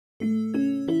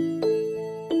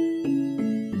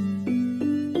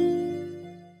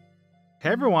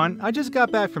Hey everyone, I just got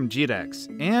back from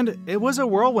GDEX, and it was a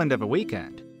whirlwind of a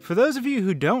weekend. For those of you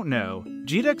who don't know,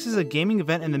 GDEX is a gaming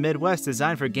event in the Midwest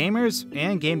designed for gamers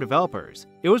and game developers.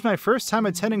 It was my first time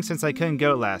attending since I couldn't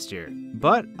go last year,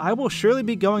 but I will surely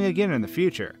be going again in the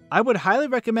future. I would highly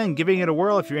recommend giving it a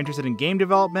whirl if you're interested in game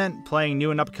development, playing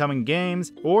new and upcoming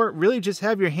games, or really just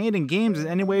have your hand in games in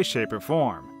any way, shape, or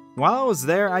form. While I was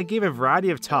there, I gave a variety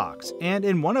of talks, and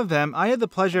in one of them, I had the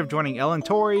pleasure of joining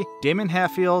Elentori, Daemon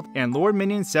Hatfield, and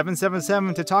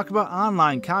LordMinion777 to talk about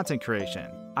online content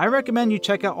creation. I recommend you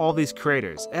check out all these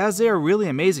creators, as they are really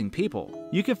amazing people.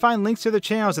 You can find links to their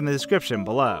channels in the description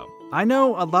below. I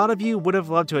know a lot of you would have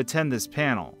loved to attend this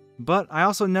panel, but I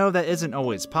also know that isn't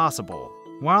always possible.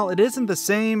 While it isn't the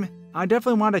same, I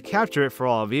definitely want to capture it for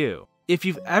all of you. If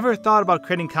you've ever thought about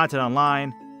creating content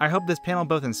online, I hope this panel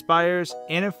both inspires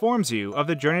and informs you of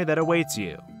the journey that awaits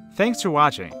you. Thanks for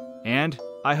watching, and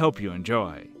I hope you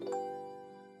enjoy.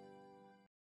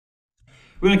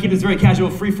 We're going to keep this very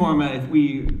casual, freeform.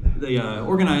 The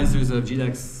organizers of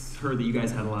GDEX heard that you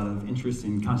guys had a lot of interest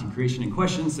in content creation and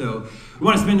questions, so we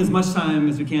want to spend as much time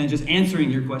as we can just answering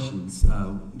your questions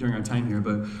during our time here.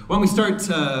 But why don't we start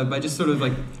by just sort of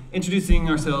like introducing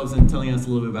ourselves and telling us a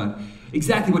little bit about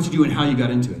exactly what you do and how you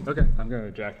got into it. Okay, I'm going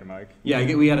to jack your mic. Yeah,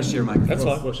 we got to share microphones. That's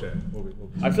fine. We'll share.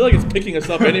 I feel like it's picking us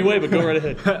up anyway, but go right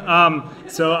ahead.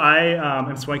 So I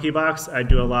am SwankyBox. I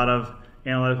do a lot of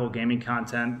analytical gaming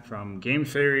content, from game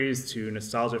theories to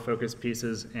nostalgia-focused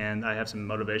pieces, and I have some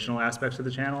motivational aspects to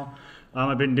the channel.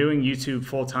 I've been doing YouTube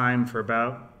full-time for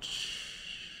about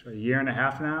a year and a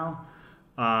half now,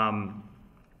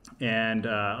 and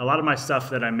a lot of my stuff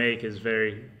that I make is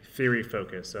very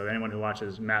theory-focused. So anyone who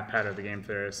watches Matt Patter, the game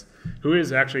theorist,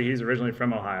 he's originally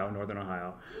from Ohio, Northern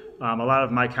Ohio. A lot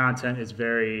of my content is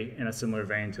very in a similar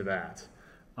vein to that.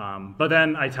 But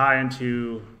then I tie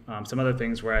into some other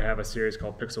things where I have a series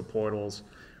called Pixel Portals,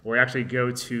 where I actually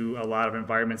go to a lot of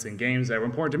environments and games that were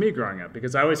important to me growing up,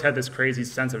 because I always had this crazy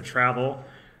sense of travel,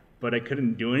 but I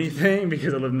couldn't do anything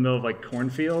because I lived in the middle of like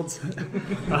cornfields.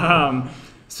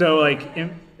 So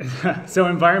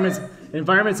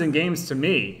environments and games to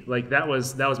me, like that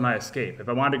was my escape. If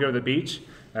I wanted to go to the beach,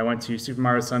 I went to Super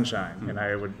Mario Sunshine and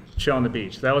I would chill on the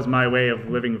beach. That was my way of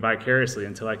living vicariously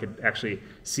until I could actually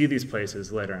see these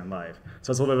places later in life.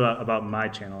 So it's a little bit about my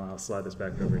channel, and I'll slide this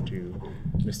back over to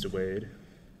Mr. Wade.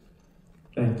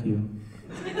 Thank you.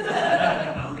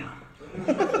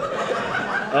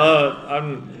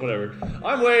 I'm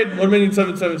Wade,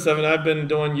 LordMinion777. I've been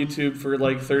doing YouTube for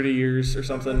like 30 years or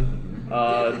something.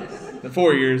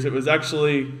 4 years. It was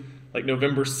actually like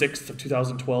November 6th of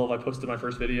 2012 I posted my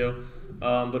first video.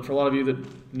 But for a lot of you that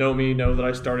know me, know that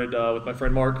I started with my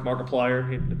friend Markiplier.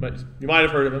 You might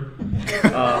have heard of him.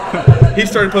 He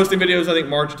started posting videos, I think,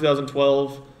 March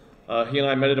 2012. He and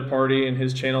I met at a party, and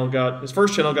his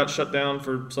first channel got shut down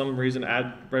for some reason,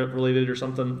 ad-related or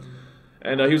something.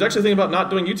 And he was actually thinking about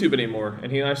not doing YouTube anymore.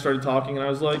 And he and I started talking, and I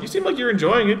was like, you seem like you're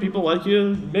enjoying it. People like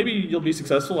you. Maybe you'll be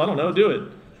successful. I don't know. Do it.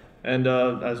 And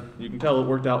as you can tell, it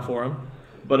worked out for him.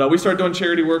 But we started doing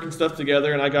charity work and stuff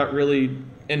together, and I got really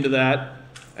into that.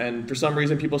 And for some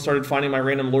reason, people started finding my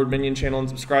random Lord Minion channel and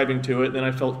subscribing to it. And then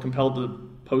I felt compelled to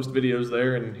post videos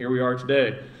there, and here we are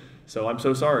today. So I'm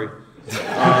so sorry.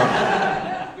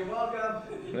 You're welcome.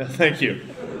 Thank you.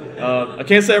 I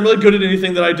can't say I'm really good at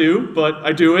anything that I do, but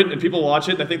I do it, and people watch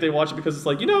it, and I think they watch it because it's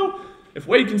like, you know, if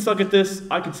Wade can suck at this,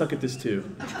 I can suck at this too.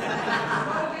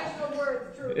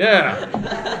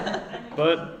 Yeah.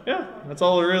 But yeah, that's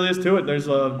all there really is to it. There's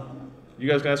you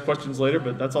guys can ask questions later,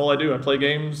 but that's all I do. I play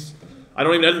games. I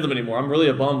don't even edit them anymore. I'm really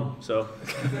a bum, so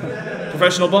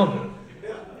professional bum.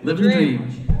 Living the dream.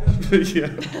 Yeah.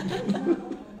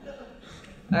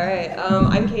 All right,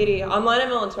 I'm Katie. Online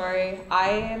I'm Elentori.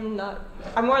 I'm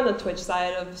more on the Twitch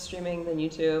side of streaming than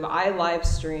YouTube. I live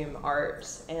stream art,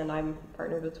 and I'm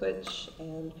partnered with Twitch,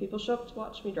 and people show up to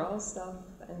watch me draw stuff,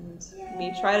 and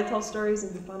me try to tell stories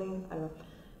and be funny. I don't know.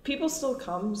 People still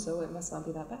come, so it must not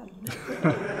be that bad.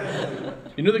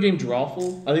 You know the game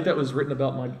Drawful? I think that was written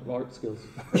about my art skills.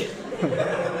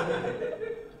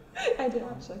 I did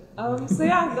actually. So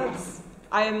yeah,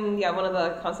 I'm one of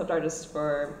the concept artists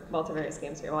for multivarious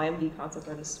games here. Well, I am the concept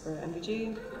artist for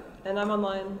MVG, and I'm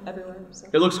online everywhere. So.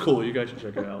 It looks cool. You guys should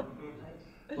check it out.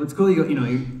 Well, it's cool.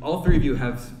 All three of you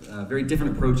have very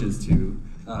different approaches to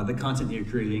the content you're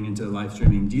creating into live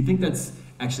streaming. Do you think that's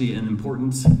actually an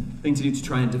important thing to do to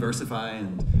try and diversify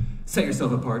and set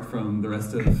yourself apart from the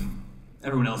rest of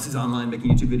everyone else who's online making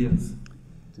YouTube videos?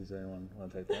 Does anyone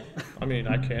want to take that? I mean,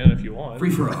 I can if you want. Free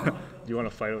for all. Do you want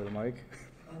to fight over the mic?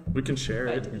 We can share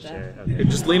it. We can share it. Okay.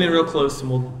 Just lean in real close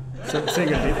and we'll Sing a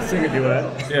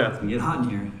duet. Yeah. It's gonna get hot in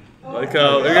here. Like, you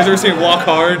guys ever seen Walk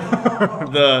Hard?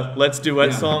 The Let's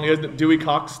Duet song? You guys, Dewey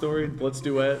Cox story? Let's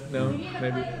Duet? No?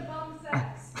 Maybe?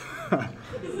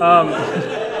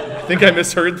 I think I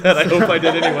misheard that. I hope I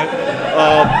did anyway.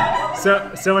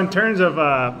 So in terms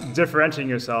of differentiating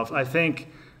yourself, I think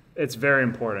it's very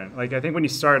important. Like, I think when you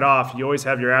start off, you always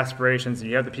have your aspirations and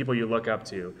you have the people you look up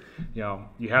to.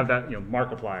 You have that,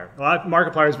 Markiplier.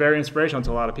 Markiplier is very inspirational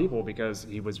to a lot of people because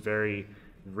he was very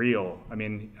real. I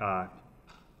mean,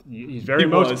 he's very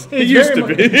He used to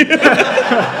be.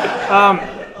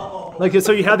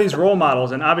 So you have these role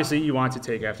models, and obviously you want to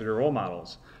take after the role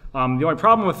models. The only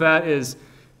problem with that is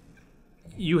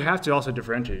you have to also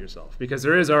differentiate yourself because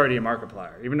there is already a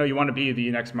Markiplier. Even though you want to be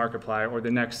the next Markiplier or the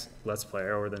next Let's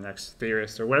Player or the next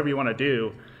theorist or whatever you want to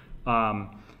do,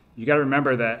 you got to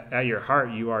remember that at your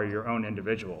heart you are your own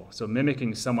individual. So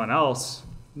mimicking someone else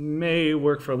may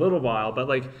work for a little while, but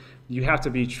you have to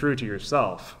be true to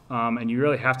yourself, and you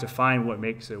really have to find what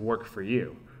makes it work for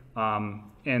you.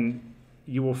 And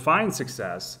you will find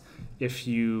success if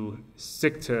you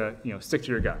stick to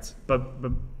your guts. But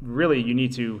really, you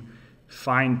need to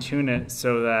fine tune it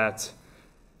so that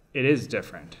it is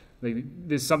different.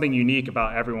 There's something unique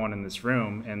about everyone in this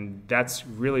room, and that's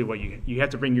really what you have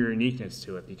to bring your uniqueness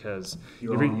to it because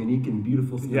you're all unique and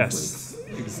beautiful snowflakes.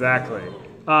 Yes, exactly.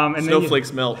 And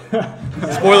snowflakes melt.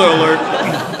 Spoiler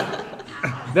alert.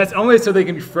 That's only so they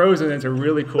can be frozen into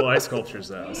really cool ice sculptures,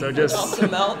 though. So just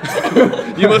melt.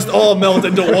 You must all melt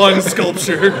into one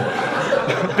sculpture.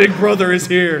 Big Brother is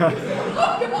here.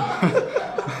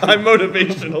 I'm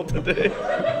motivational today.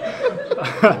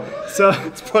 So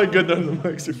it's probably good none of the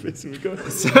mics are facing me. Go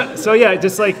ahead. So yeah,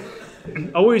 just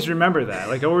always remember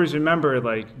that. Always remember,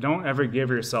 don't ever give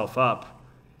yourself up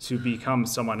to become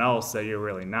someone else that you're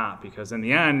really not, because in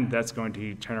the end, that's going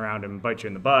to turn around and bite you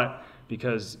in the butt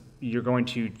because you're going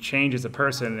to change as a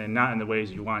person and not in the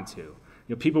ways you want to.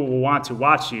 People will want to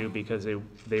watch you because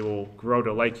they will grow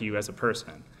to like you as a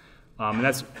person. And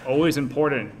that's always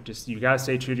important. Just you got to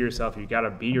stay true to yourself. You got to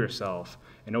be yourself,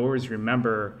 and always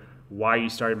remember why you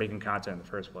started making content in the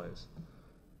first place.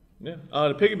 Yeah.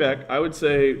 To piggyback, I would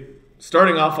say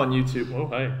starting off on YouTube. Oh,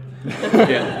 hi.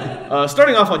 Yeah.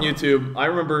 Starting off on YouTube, I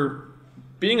remember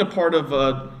being a part of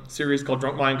a series called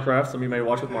Drunk Minecraft. Some of you may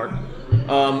watch with Mark.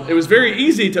 It was very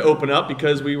easy to open up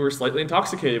because we were slightly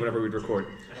intoxicated whenever we'd record.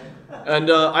 And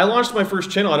I launched my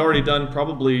first channel. I'd already done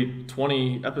probably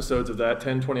 20 episodes of that,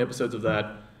 10, 20 episodes of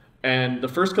that. And the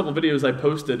first couple videos I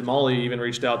posted, Molly even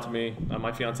reached out to me.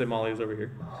 My fiance Molly is over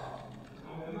here.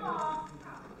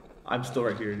 I'm still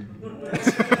right here.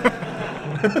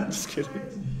 Just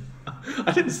kidding.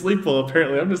 I didn't sleep well,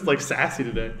 apparently. I'm just sassy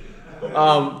today.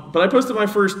 But I posted my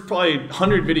first probably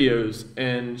 100 videos,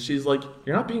 and she's like,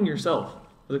 "You're not being yourself." I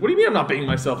was like, "What do you mean I'm not being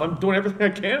myself? I'm doing everything I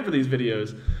can for these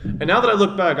videos." And now that I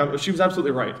look back, she was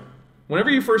absolutely right. Whenever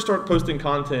you first start posting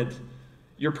content,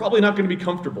 you're probably not going to be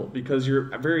comfortable because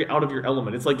you're very out of your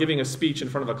element. It's like giving a speech in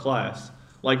front of a class.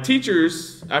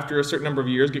 Teachers, after a certain number of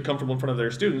years, get comfortable in front of their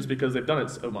students because they've done it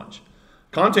so much.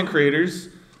 Content creators,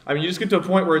 you just get to a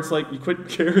point where it's you quit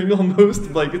caring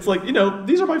almost.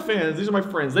 These are my fans, these are my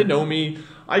friends, they know me.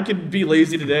 I could be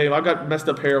lazy today, I've got messed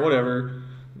up hair, whatever.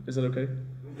 Is that okay?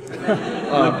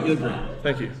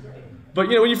 Thank you. But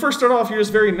when you first start off, you're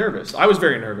just very nervous. I was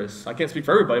very nervous. I can't speak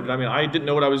for everybody, but I didn't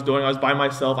know what I was doing. I was by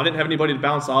myself. I didn't have anybody to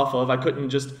bounce off of. I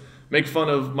couldn't just make fun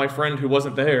of my friend who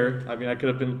wasn't there. I could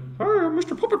have been, "Hey,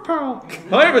 Mr. Puppet Pal.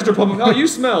 Hey, Mr. Puppet Pal, you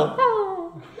smell."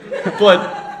 But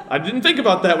I didn't think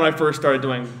about that when I first started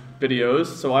doing videos.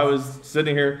 So I was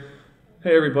sitting here,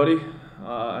 "Hey, everybody.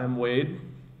 I'm Wade.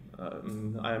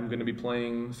 I'm going to be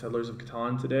playing Settlers of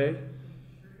Catan today."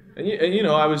 And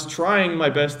I was trying my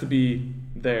best to be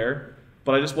there,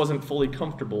 but I just wasn't fully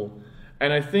comfortable.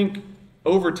 And I think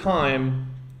over time,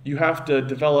 you have to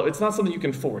develop. It's not something you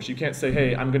can force. You can't say,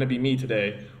 "Hey, I'm going to be me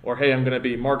today," or "Hey, I'm going to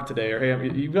be Mark today," or "Hey,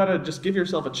 you've got to just give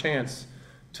yourself a chance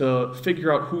to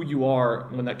figure out who you are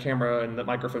when that camera and that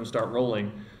microphone start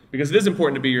rolling. Because it is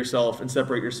important to be yourself and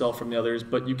separate yourself from the others,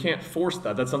 but you can't force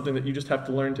that. That's something that you just have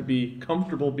to learn to be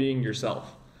comfortable being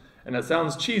yourself. And that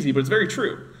sounds cheesy, but it's very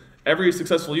true. Every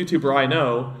successful YouTuber I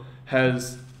know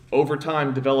has, over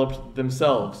time, developed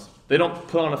themselves. They don't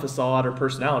put on a facade or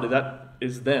personality. That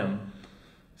is them.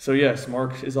 So yes,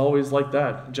 Mark is always like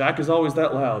that. Jack is always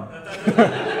that loud.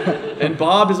 And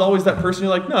Bob is always that person you're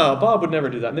like, "No, Bob would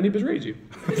never do that." And then he betrays you.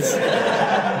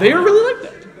 They are really like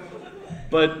that.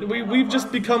 But we've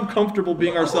just become comfortable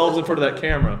being ourselves in front of that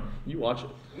camera. You watch it.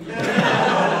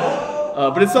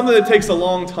 But it's something that takes a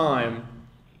long time.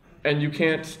 And you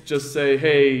can't just say,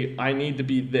 "Hey, I need to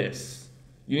be this."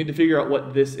 You need to figure out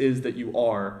what this is that you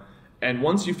are. And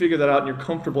once you figure that out and you're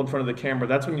comfortable in front of the camera,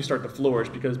 that's when you start to flourish,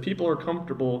 because people are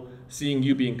comfortable seeing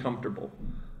you being comfortable.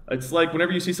 It's like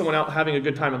whenever you see someone out having a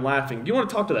good time and laughing, you want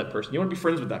to talk to that person. You want to be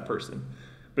friends with that person.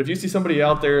 But if you see somebody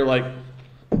out there like,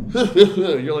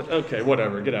 you're like, okay,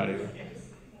 whatever, get out of here.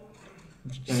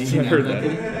 I heard that. I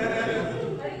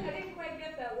didn't quite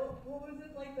get that. What was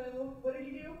it like? What did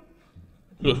you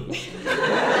do?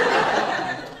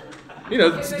 You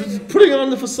know, it's putting on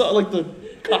the facade, like the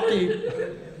cocky,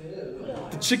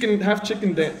 the chicken, half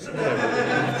chicken dance.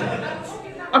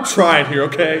 I'm trying here,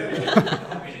 okay?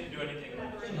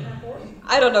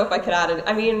 I don't know if I could add it.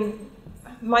 I mean,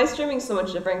 my streaming's so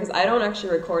much different because I don't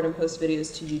actually record and post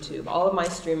videos to YouTube. All of my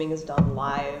streaming is done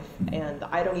live, and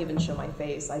I don't even show my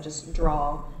face. I just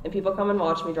draw, and people come and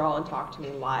watch me draw and talk to me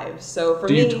live. So for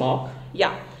me, do you talk?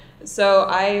 Yeah. So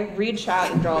I read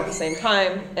chat and draw at the same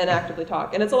time and actively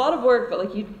talk, and it's a lot of work. But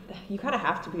like you kind of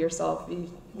have to be yourself. You're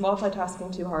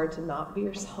multitasking too hard to not be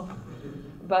yourself.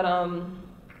 But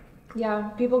yeah,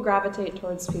 people gravitate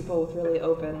towards people with really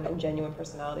open and genuine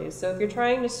personalities. So if you're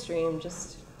trying to stream,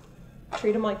 just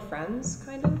treat them like friends,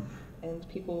 kind of, and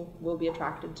people will be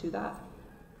attracted to that.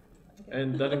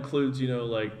 And that includes, you know,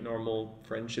 like normal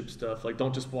friendship stuff. Like,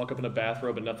 don't just walk up in a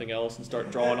bathrobe and nothing else and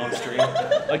start drawing on stream.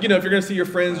 Like, you know, if you're going to see your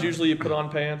friends, usually you put on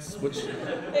pants, which...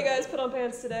 Hey guys, put on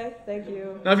pants today. Thank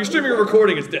you. Now, if you're streaming or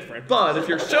recording, it's different. But if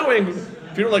you're showing, if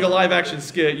you're doing like a live action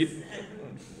skit,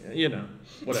 you know,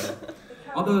 whatever.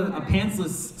 Although a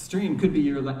pantsless stream could be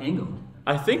your angle.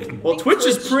 I think, well, Twitch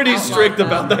is pretty strict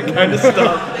about that kind of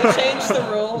stuff. They changed the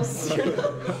rules.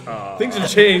 Things have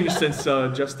changed since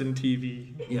Justin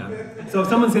TV. Yeah. So if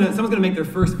someone's gonna make their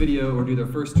first video or do their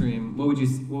first stream, what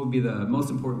would be the most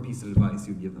important piece of advice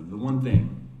you'd give them? The one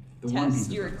thing.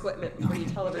 Test your equipment before you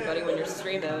tell everybody when your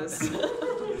stream is.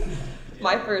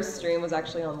 My first stream was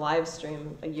actually on live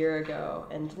stream a year ago,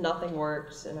 and nothing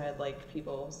worked, and I had like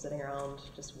people sitting around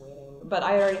just waiting. But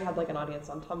I already had like an audience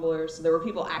on Tumblr, so there were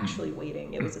people actually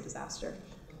waiting. It was a disaster.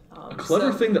 A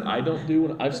clever thing that I don't do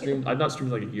when I've not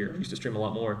streamed like a year. I used to stream a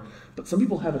lot more. But some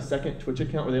people have a second Twitch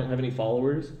account where they don't have any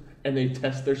followers, and they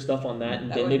test their stuff on that. And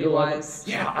that then would they be do wise.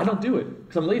 Yeah, I don't do it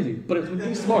because I'm lazy. But it would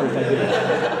be smart if I did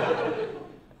it.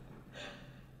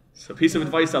 So a piece of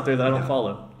advice out there that I don't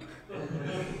follow.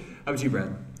 How about you,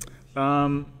 Brad?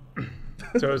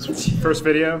 So it's first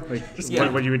video, like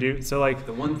what you would do. So like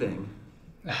the one thing.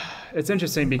 It's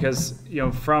interesting because, you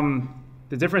know, from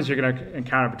the difference you're going to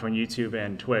encounter between YouTube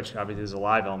and Twitch, obviously there's a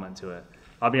live element to it.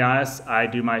 I'll be honest,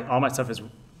 all my stuff is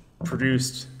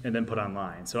produced and then put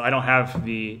online. So I don't have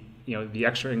the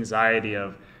extra anxiety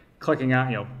of clicking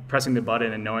out, pressing the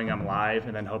button and knowing I'm live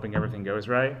and then hoping everything goes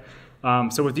right.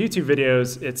 So with YouTube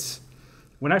videos,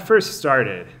 when I first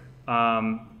started,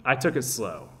 I took it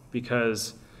slow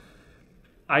because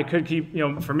I could keep,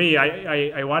 for me,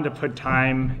 I wanted to put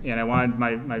time and I wanted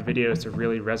my videos to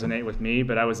really resonate with me,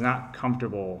 but I was not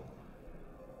comfortable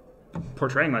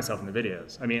portraying myself in the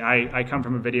videos. I mean, I come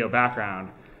from a video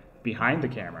background behind the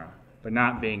camera, but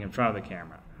not being in front of the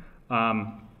camera.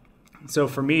 So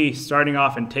for me, starting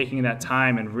off and taking that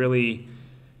time and really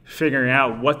figuring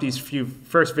out what these few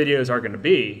first videos are going to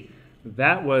be,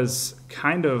 that was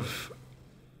kind of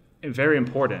very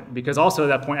important, because also at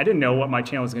that point I didn't know what my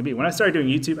channel was going to be. When I started doing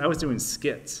YouTube, I was doing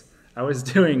skits. I was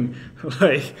doing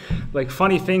like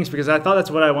funny things because I thought that's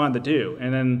what I wanted to do.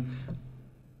 And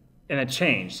it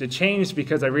changed. It changed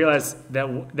because I realized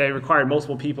that they required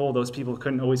multiple people. Those people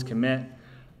couldn't always commit.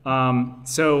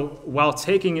 So while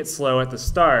taking it slow at the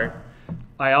start,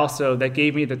 that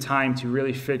gave me the time to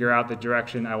really figure out the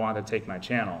direction I wanted to take my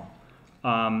channel.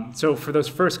 So for those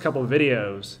first couple of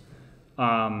videos,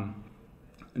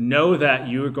 know that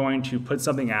you are going to put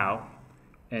something out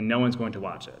and no one's going to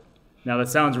watch it. Now that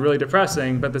sounds really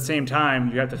depressing, but at the same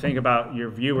time, you have to think about your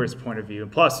viewer's point of view.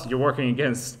 And plus, you're working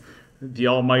against the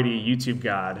almighty YouTube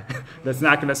god that's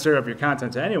not going to serve up your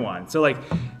content to anyone. So like,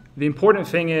 the important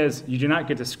thing is you do not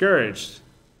get discouraged.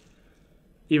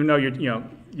 Even though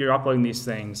you're uploading these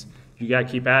things, you got to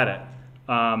keep at it,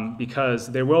 because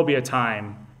there will be a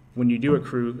time when you do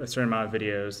accrue a certain amount of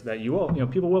videos that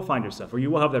people will find your stuff, or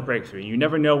you will have that breakthrough. You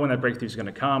never know when that breakthrough is going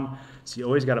to come, so you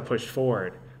always got to push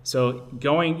forward. So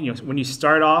when you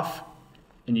start off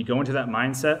and you go into that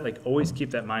mindset, like always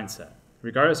keep that mindset,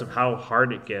 regardless of how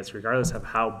hard it gets, regardless of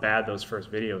how bad those first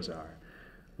videos are.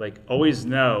 Like always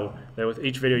know that with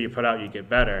each video you put out, you get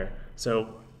better.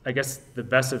 So I guess the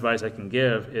best advice I can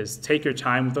give is take your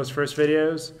time with those first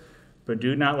videos, but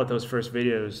do not let those first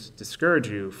videos discourage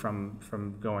you from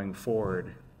going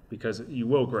forward, because you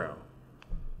will grow.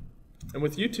 And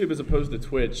with YouTube as opposed to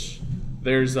Twitch,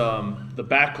 there's the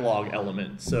backlog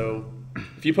element. So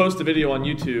if you post a video on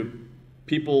YouTube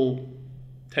people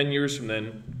 10 years from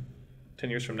then, 10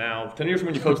 years from now, 10 years from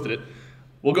when you posted it,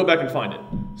 we'll go back and find it.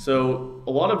 So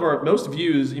a lot of most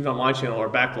views, even on my channel, are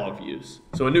backlog views.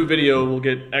 So a new video will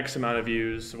get X amount of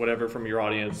views, whatever, from your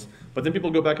audience. But then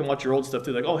people go back and watch your old stuff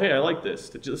too. Like, oh, hey, I like this.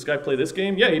 Did this guy play this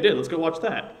game? Yeah, he did. Let's go watch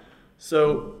that.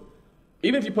 So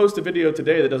even if you post a video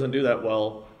today that doesn't do that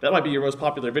well, that might be your most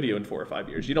popular video in 4 or 5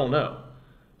 years. You don't know.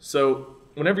 So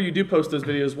whenever you do post those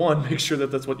videos, one, make sure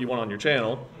that that's what you want on your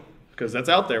channel, because that's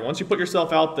out there. Once you put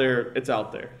yourself out there, it's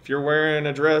out there. If you're wearing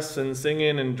a dress and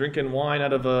singing and drinking wine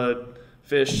out of a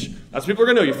fish, that's what people are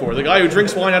going to know you for. The guy who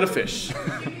drinks wine out of fish.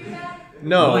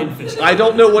 No, I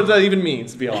don't know what that even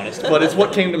means, to be honest, but it's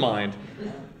what came to mind.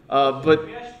 But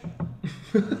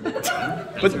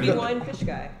Big wine fish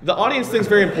guy. The audience thing's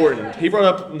very important. He brought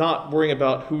up not worrying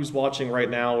about who's watching right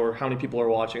now or how many people are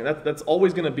watching. That's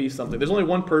always going to be something. There's only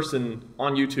one person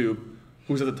on YouTube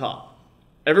who's at the top.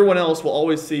 Everyone else will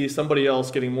always see somebody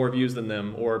else getting more views than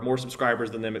them or more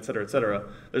subscribers than them, et cetera, et cetera.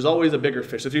 There's always a bigger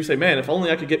fish. If you say, man, if only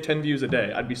I could get 10 views a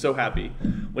day, I'd be so happy.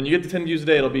 When you get to 10 views a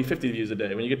day, it'll be 50 views a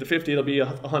day. When you get to 50, it'll be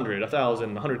 100,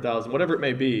 1,000, 100,000, whatever it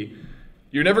may be.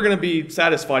 You're never going to be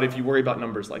satisfied if you worry about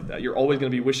numbers like that. You're always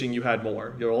going to be wishing you had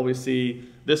more. You'll always see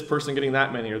this person getting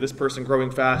that many or this person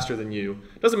growing faster than you.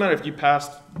 It doesn't matter if you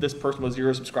passed this person with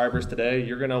 0 subscribers today.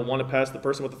 You're going to want to pass the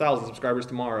person with 1,000 subscribers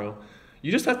tomorrow.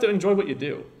 You just have to enjoy what you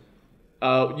do.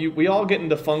 We all get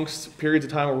into funks, periods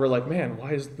of time where we're like, man,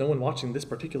 why is no one watching this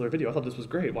particular video? I thought this was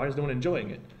great. Why is no one enjoying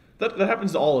it? That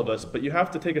happens to all of us, but you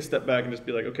have to take a step back and just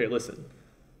be like, okay, listen,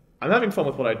 I'm having fun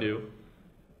with what I do.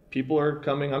 People are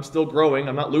coming. I'm still growing.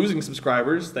 I'm not losing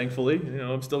subscribers, thankfully. You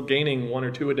know, I'm still gaining 1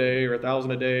 or 2 a day or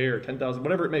 1,000 a day or 10,000,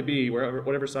 whatever it may be,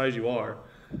 whatever size you are.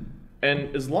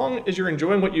 And as long as you're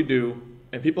enjoying what you do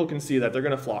and people can see that, they're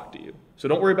going to flock to you. So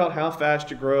don't worry about how fast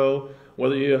you grow,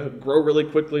 whether you grow really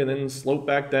quickly and then slope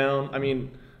back down. I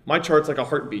mean, my chart's like a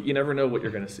heartbeat. You never know what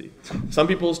you're going to see. Some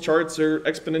people's charts are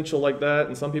exponential like that,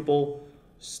 and some people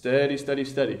steady, steady,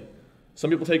 steady. Some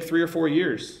people take 3 or 4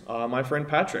 years. My friend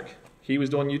Patrick, he was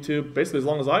doing YouTube basically as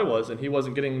long as I was, and he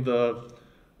wasn't getting the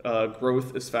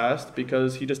growth as fast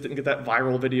because he just didn't get that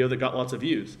viral video that got lots of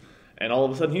views. And all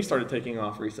of a sudden, he started taking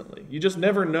off recently. You just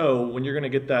never know when you're going to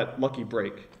get that lucky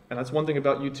break. And that's one thing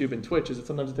about YouTube and Twitch is that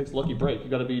sometimes it takes a lucky break. You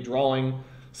got to be drawing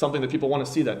something that people want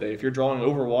to see that day. If you're drawing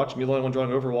Overwatch and you're the only one drawing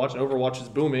Overwatch and Overwatch is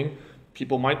booming,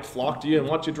 people might flock to you and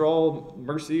watch you draw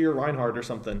Mercy or Reinhardt or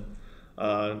something.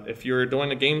 If you're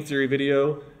doing a game theory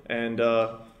video and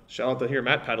shout out to here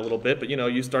MatPat a little bit, but you know,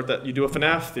 you start that, you do a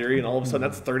FNAF theory and all of a sudden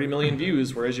that's 30 million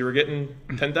views, whereas you were getting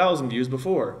 10,000 views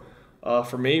before.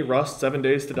 For me, Rust, 7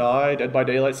 Days to Die, Dead by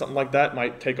Daylight, something like that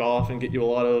might take off and get you a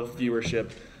lot of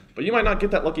viewership. But you might not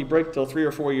get that lucky break till 3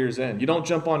 or 4 years in. You don't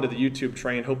jump onto the YouTube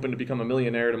train hoping to become a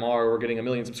millionaire tomorrow or getting 1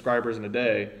 million subscribers in a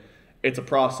day. It's a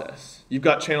process. You've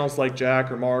got channels like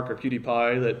Jack or Mark or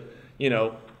PewDiePie that, you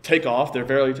know, take off. They're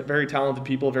very, very talented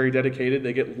people, very dedicated.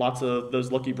 They get lots of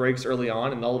those lucky breaks early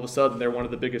on, and all of a sudden they're one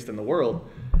of the biggest in the world.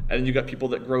 And then you've got people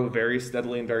that grow very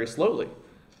steadily and very slowly.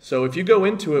 So if you go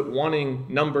into it wanting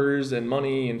numbers and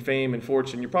money and fame and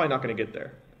fortune, you're probably not going to get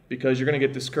there because you're going to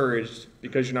get discouraged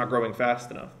because you're not growing fast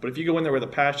enough. But if you go in there with a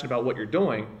passion about what you're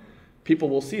doing, people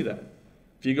will see that.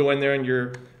 If you go in there and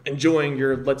you're enjoying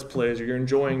your Let's Plays or you're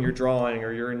enjoying your drawing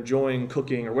or you're enjoying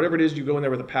cooking or whatever it is you go in there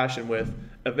with a passion with,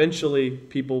 eventually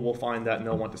people will find that and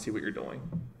they'll want to see what you're doing.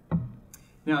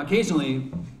 Now,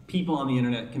 occasionally, people on the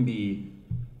internet can be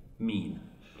mean.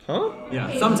 Huh?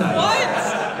 Yeah, sometimes.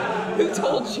 What? Who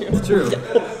told you? It's true.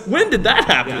 When did that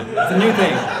happen? Yeah, it's a new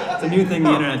thing. It's a new thing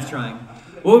the internet's trying.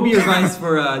 What would be your advice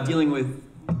for dealing with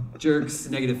jerks,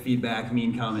 negative feedback,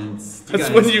 mean comments? That's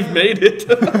when you've made it.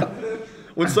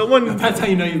 When someone... That's how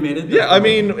you know you've made it? Yeah, I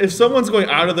mean, if someone's going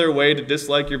out of their way to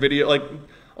dislike your video, like,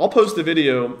 I'll post a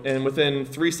video, and within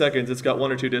 3 seconds, it's got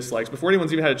 1 or 2 dislikes, before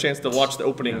anyone's even had a chance to watch the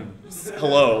opening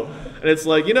hello. And it's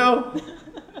like, you know,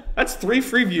 that's 3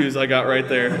 free views I got right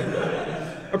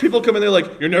there. Or people come in there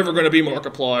like, you're never going to be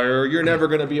Markiplier, or you're never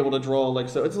going to be able to draw like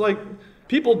so. It's like,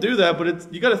 people do that,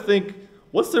 but you got to think,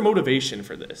 what's their motivation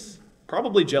for this?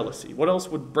 Probably jealousy. What else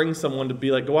would bring someone to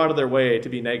be like, go out of their way to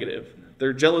be negative?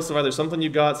 They're jealous of either something you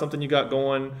got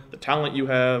going, the talent you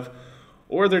have,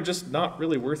 or they're just not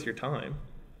really worth your time.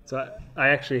 So I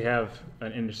actually have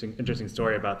an interesting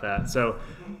story about that. So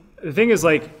the thing is,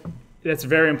 like, that's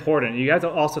very important. You have to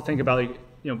also think about, like,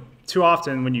 you know, too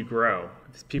often when you grow,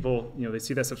 people, you know, they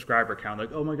see that subscriber count,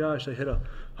 like, oh my gosh, I hit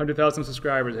 100,000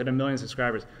 subscribers, I hit 1 million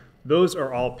subscribers. Those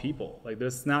are all people. Like,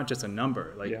 that's not just a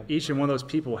number. Like, each and one of those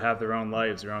people have their own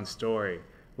lives, their own story.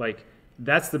 Like,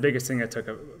 that's the biggest thing I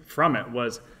took from it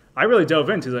was I really dove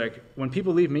into, like, when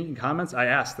people leave me in comments, I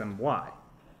ask them why.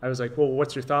 I was like, well,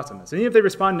 what's your thoughts on this? And even if they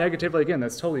respond negatively, again,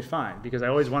 that's totally fine, because I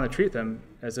always want to treat them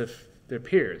as if they're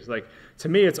peers. Like, to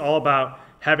me, it's all about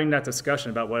having that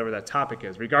discussion about whatever that topic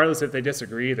is, regardless if they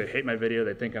disagree, they hate my video,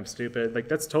 they think I'm stupid. Like,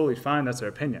 that's totally fine, that's their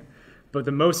opinion. But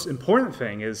the most important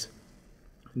thing is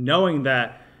knowing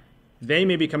that they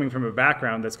may be coming from a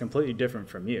background that's completely different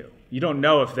from you. You don't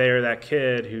know if they're that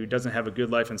kid who doesn't have a good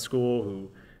life in school, who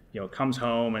comes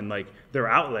home and like their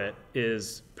outlet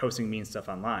is posting mean stuff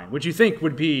online, which you think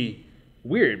would be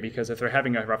weird, because if they're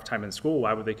having a rough time in school,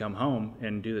 why would they come home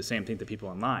and do the same thing to people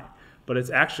online? But it's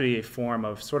actually a form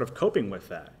of sort of coping with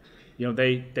that.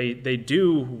 They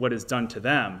do what is done to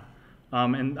them.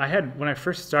 And when I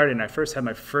first started and I first had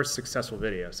my first successful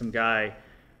video, some guy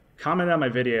commented on my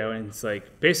video and it's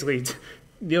like basically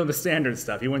the standard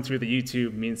stuff. He went through the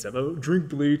YouTube mean stuff. Oh, drink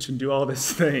bleach and do all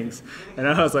these things. And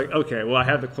I was like, okay, well, I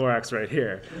have the Clorox right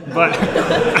here. But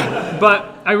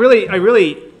I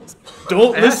really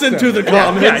don't listen to the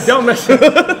comments. Yeah, don't listen.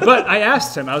 But I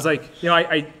asked him. I was like,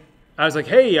 I was like,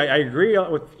 hey, I agree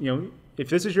with if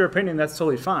this is your opinion, that's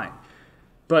totally fine.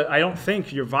 But I don't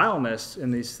think your vileness in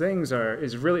these things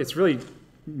it's really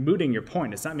mooting your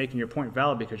point. It's not making your point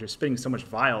valid, because you're spitting so much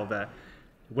vile that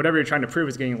whatever you're trying to prove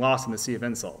is getting lost in the sea of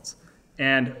insults.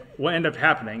 And what ended up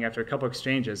happening after a couple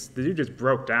exchanges, the dude just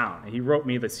broke down. And he wrote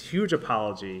me this huge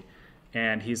apology,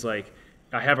 and he's like,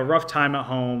 I have a rough time at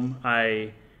home.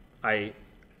 It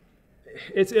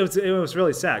was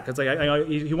really sad, because like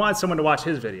he wanted someone to watch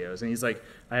his videos, and he's like,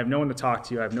 I have no one to talk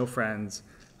to. I have no friends.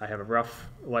 I have a rough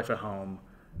life at home,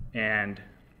 and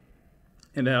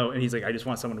he's like, I just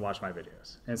want someone to watch my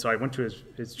videos. And so I went to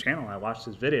his channel and I watched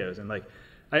his videos, and like,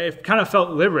 it kind of felt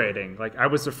liberating. Like, I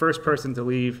was the first person to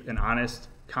leave an honest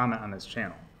comment on his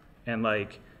channel. And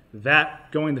like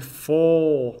that, going the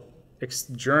full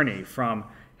journey from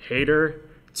hater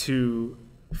to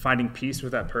finding peace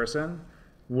with that person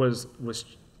was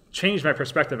changed my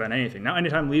perspective on anything. Now,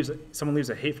 anytime someone leaves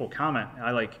a hateful comment,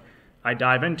 I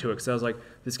dive into it, because I was like,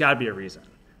 there's got to be a reason.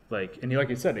 Like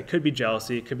you said, it could be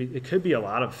jealousy. It could be a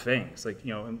lot of things. Like,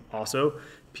 and also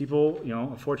people,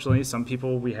 unfortunately, some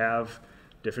people, we have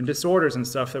different disorders and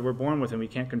stuff that we're born with and we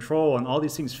can't control, and all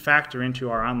these things factor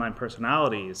into our online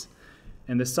personalities,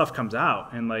 and this stuff comes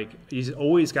out. And like, you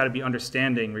always got to be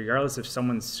understanding, regardless if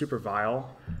someone's super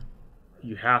vile,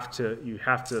 you have to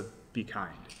be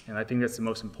kind. And I think that's the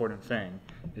most important thing,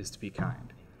 is to be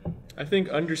kind. I think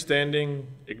understanding,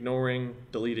 ignoring,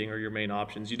 deleting are your main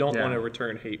options. You don't want to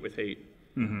return hate with hate.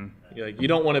 Mm-hmm. You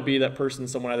don't want to be that person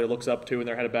someone either looks up to and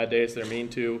they had a bad day, so they're mean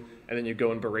to, and then you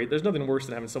go and berate. There's nothing worse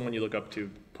than having someone you look up to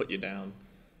put you down,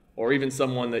 or even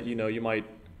someone that you might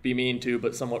be mean to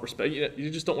but somewhat respect. You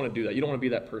just don't want to do that. You don't want to be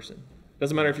that person.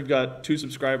 Doesn't matter if you've got 2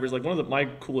 subscribers. Like, one of my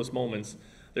coolest moments,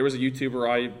 there was a YouTuber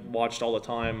I watched all the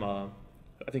time. I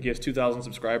think he has 2,000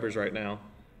 subscribers right now.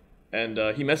 And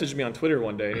he messaged me on Twitter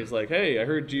one day. He's like, hey, I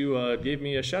heard you gave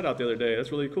me a shout out the other day.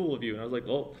 That's really cool of you. And I was like,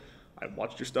 well, I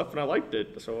watched your stuff and I liked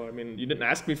it. So, I mean, you didn't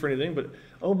ask me for anything, but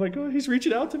oh my God, he's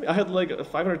reaching out to me. I had like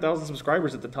 500,000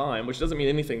 subscribers at the time, which doesn't mean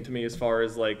anything to me as far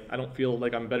as like, I don't feel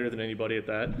like I'm better than anybody at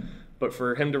that. But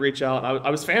for him to reach out,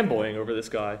 I was fanboying over this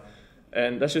guy.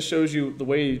 And that just shows you the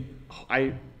way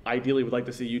I ideally would like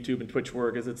to see YouTube and Twitch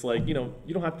work, is it's like, you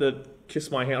don't have to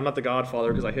kiss my hand. I'm not the Godfather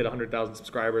because I hit 100,000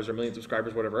 subscribers or 1,000,000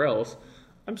 subscribers, whatever else.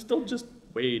 I'm still just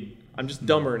Wade. I'm just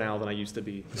dumber now than I used to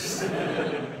be.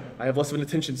 I have less of an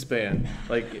attention span.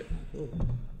 Like,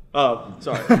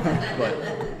 sorry.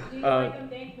 But, do you like them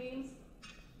dank memes?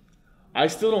 I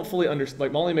still don't fully understand.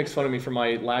 Like, Molly makes fun of me for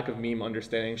my lack of meme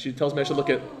understanding. She tells me I should look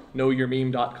at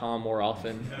knowyourmeme.com more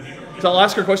often. So I'll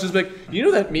ask her questions like, you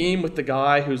know that meme with the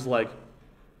guy who's like,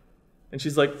 and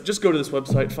she's like, just go to this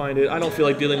website, find it. I don't feel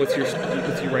like dealing with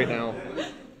you right now.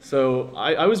 So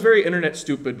I was very internet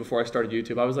stupid before I started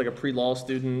YouTube. I was like a pre-law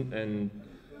student, and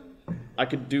I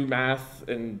could do math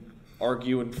and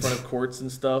argue in front of courts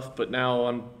and stuff, but now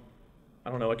I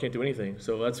don't know, I can't do anything.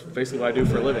 So that's basically what I do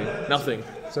for a living. Nothing.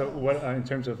 So what, in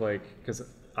terms of like, because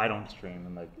I don't stream,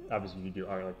 and like obviously you do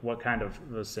art, like what kind of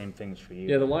those same things for you?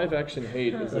 Yeah, the live action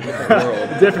hate is a different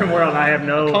world. Different world. I have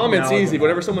no comments easy.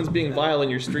 Whenever somene's being vile in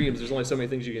your streams, there's only so many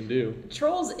things you can do.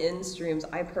 Trolls in streams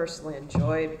I personally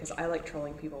enjoy because I like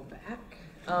trolling people back.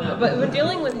 But when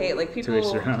dealing with hate, like people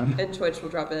in Twitch will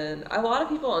drop in. A lot of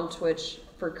people on Twitch,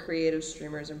 for creative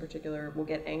streamers in particular, will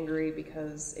get angry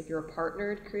because if you're a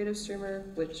partnered creative streamer,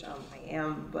 which I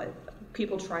am, but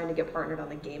people trying to get partnered on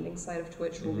the gaming side of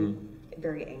Twitch will be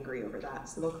very angry over that.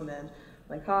 So they'll come in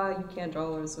like, you can't draw,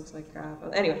 or this looks like crap.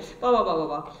 Anyway, blah, blah, blah, blah,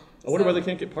 blah. I wonder why they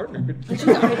can't get partnered. I don't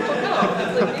know.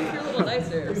 It's like, maybe if you're a little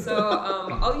nicer. So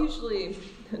I'll usually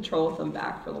troll with them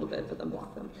back for a little bit, but then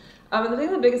block them. And I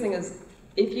think the biggest thing is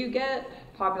if you get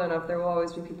popular enough, there will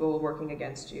always be people working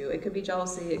against you. It could be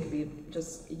jealousy, it could be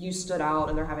just you stood out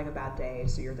and they're having a bad day,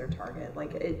 so you're their target.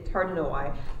 Like, it's hard to know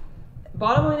why.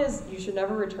 Bottom line is, you should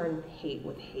never return hate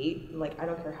with hate. Like, I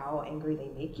don't care how angry they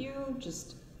make you,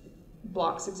 just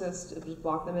blocks exist, just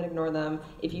block them and ignore them.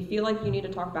 If you feel like you need to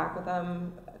talk back with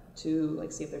them to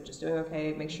like see if they're just doing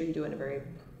okay, make sure you do it in a very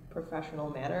professional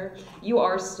manner. You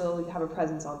have a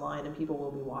presence online and people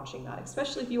will be watching that,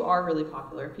 especially if you are really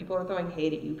popular. If people are throwing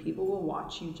hate at you, people will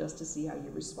watch you just to see how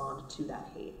you respond to that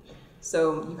hate.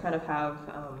 So you kind of have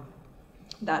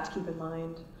that to keep in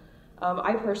mind.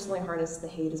 I personally harness the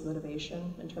hate as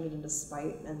motivation and turn it into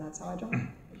spite, and that's how I draw.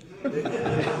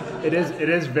 It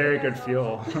is very good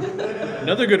fuel.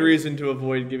 Another good reason to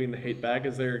avoid giving the hate back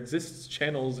is there exists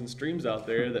channels and streams out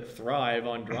there that thrive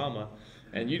on drama,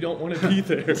 and you don't want to be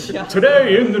there. Yeah.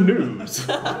 Today in the news.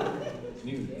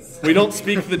 We don't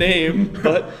speak the name,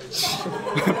 but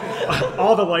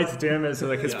all the lights dim as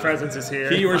like his presence is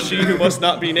here. he or she who must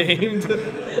not be named.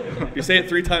 If you say it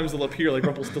 3 times, they'll appear like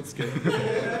Rumpelstiltskin.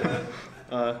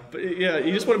 But yeah,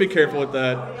 you just want to be careful with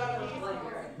that.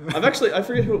 I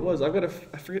forget who it was. I've got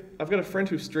a friend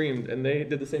who streamed, and they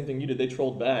did the same thing you did. They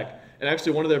trolled back, and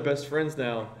actually one of their best friends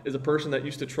now is a person that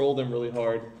used to troll them really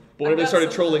hard. But whenever they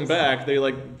started trolling back, they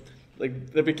like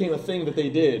that became a thing that they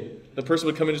did. The person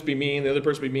would come and just be mean, the other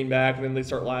person would be mean back, and then they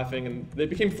start laughing, and they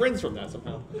became friends from that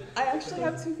somehow. I actually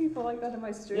have 2 people like that in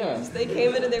my streams. Yeah. They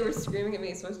came in and they were screaming at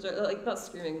me, so I started, like, not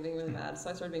screaming, being really mad, so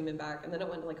I started being mean back, and then it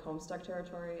went to, like, Homestuck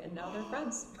territory, and now they're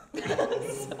friends.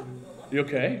 So. You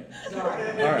okay?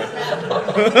 Sorry. All right.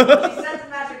 She said the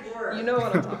magic word. You know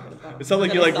what I'm talking about. It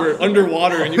sounded like you were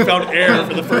underwater and you found air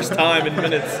for the first time in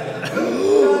minutes.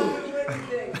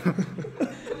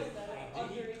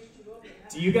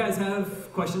 Do you guys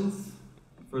have questions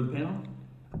for the panel?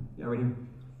 Yeah, right here.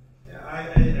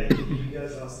 Yeah, you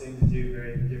guys all seem to do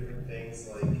very different things,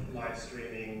 like live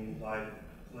streaming, live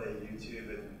play YouTube,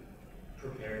 and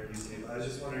prepare YouTube. I was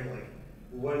just wondering, like,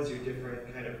 what is your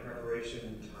different kind of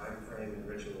preparation time frame and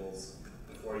rituals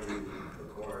before you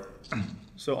record?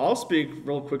 So I'll speak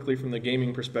real quickly from the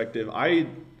gaming perspective. I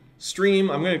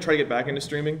stream. I'm going to try to get back into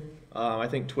streaming. I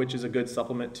think Twitch is a good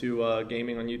supplement to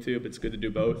gaming on YouTube. It's good to do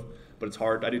both, but it's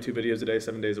hard. I do 2 videos a day,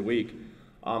 7 days a week.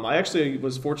 I actually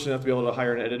was fortunate enough to be able to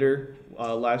hire an editor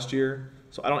last year,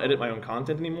 so I don't edit my own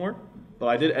content anymore, but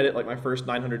I did edit like my first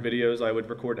 900 videos. I would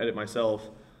record and edit myself.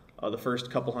 The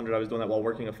first couple hundred, I was doing that while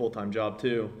working a full-time job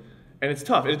too. And it's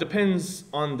tough. It depends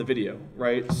on the video,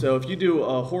 right? So if you do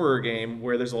a horror game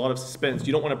where there's a lot of suspense,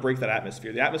 you don't want to break that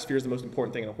atmosphere. The atmosphere is the most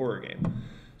important thing in a horror game.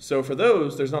 So for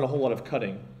those, there's not a whole lot of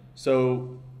cutting.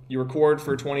 So you record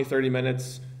for 20, 30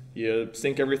 minutes, you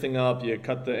sync everything up, you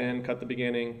cut the end, cut the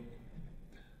beginning.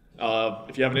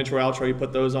 If you have an intro, outro, you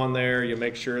put those on there, you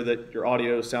make sure that your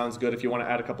audio sounds good. If you want to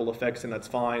add a couple effects in, that's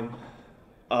fine.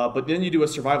 But then you do a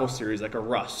survival series like a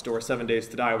Rust or a 7 Days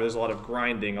to Die where there's a lot of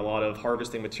grinding, a lot of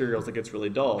harvesting materials that gets really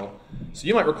dull. So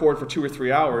you might record for 2 or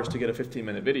 3 hours to get a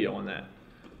 15-minute video on that.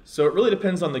 So it really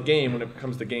depends on the game when it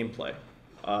comes to gameplay.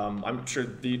 I'm sure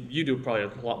you do probably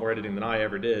a lot more editing than I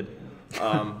ever did.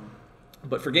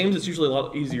 But for games, it's usually a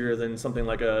lot easier than something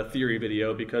like a theory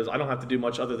video because I don't have to do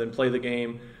much other than play the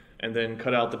game and then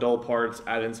cut out the dull parts,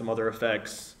 add in some other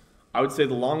effects. I would say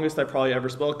the longest I probably ever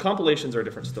spent, compilations are a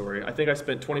different story. I think I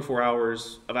spent 24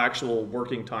 hours of actual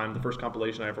working time, the first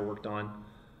compilation I ever worked on.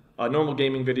 A normal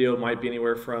gaming video might be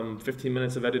anywhere from 15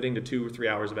 minutes of editing to 2 or 3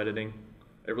 hours of editing.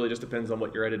 It really just depends on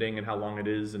what you're editing and how long it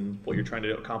is and what you're trying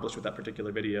to accomplish with that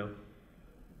particular video.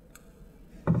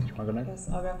 Do you want to go next? Yes,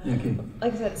 I'll go. Yeah, okay.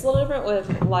 Like I said, it's a little different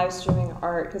with live streaming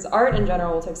art, because art in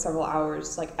general will take several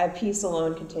hours. Like a piece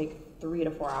alone can take 3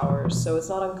 to 4 hours, so it's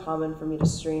not uncommon for me to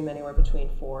stream anywhere between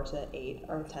 4 to 8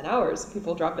 or 10 hours.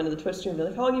 People drop into the Twitch stream and be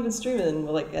like, how long have you been streaming? And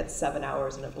we're like, at 7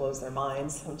 hours, and it blows their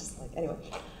minds. I'm just like, anyway.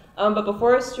 But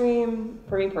before a stream,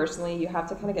 for me personally, you have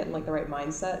to kind of get in like the right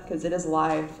mindset, because it is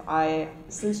live.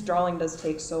 Since drawing does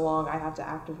take so long, I have to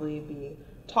actively be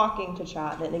talking to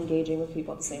chat and engaging with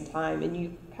people at the same time, and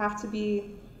you have to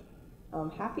be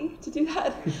happy to do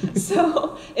that.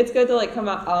 So it's good to like come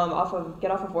out,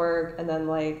 get off of work and then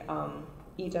like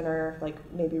eat dinner, like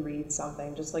maybe read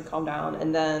something, just like calm down,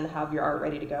 and then have your art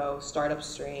ready to go, start up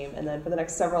stream, and then for the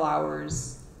next several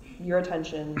hours your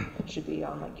attention should be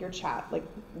on like your chat. Like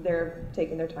they're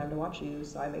taking their time to watch you,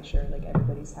 so I make sure like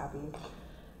everybody's happy.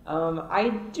 I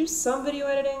do some video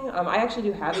editing. I actually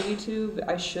do have a YouTube.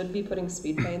 I should be putting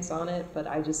speed paints on it, but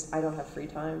I don't have free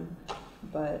time.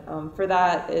 But for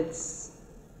that, it's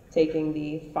taking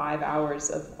the 5 hours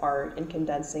of art and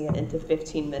condensing it into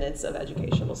 15 minutes of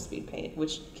educational speed paint,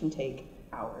 which can take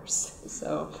hours.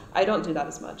 So I don't do that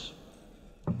as much.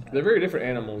 They're very different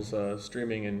animals,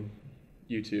 streaming and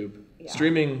YouTube. Yeah.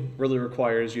 Streaming really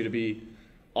requires you to be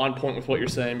on point with what you're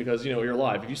saying because, you're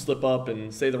live. If you slip up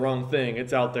and say the wrong thing,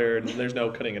 it's out there and there's no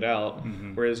cutting it out.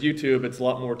 Whereas YouTube, it's a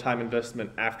lot more time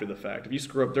investment after the fact. If you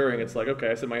screw up during, it's like, okay,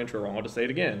 I said my intro wrong, I'll just say it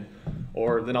again.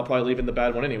 Or then I'll probably leave in the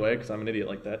bad one anyway because I'm an idiot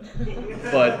like that.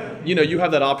 But, you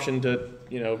have that option to,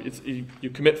 you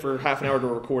commit for half an hour to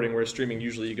a recording, whereas streaming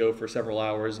usually you go for several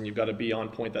hours and you've got to be on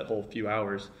point that whole few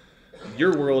hours.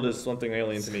 Your world is something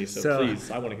alien to me, so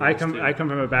please, I want to hear this too. I come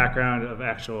from a background of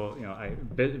actual,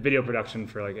 video production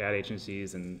for like ad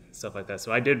agencies and stuff like that.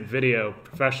 So I did video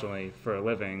professionally for a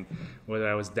living, whether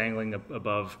I was dangling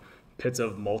above pits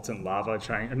of molten lava,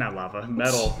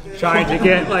 metal, trying to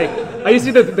get I used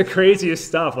to do the craziest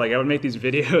stuff. Like I would make these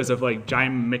videos of like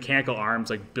giant mechanical arms,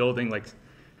 like building like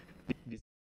these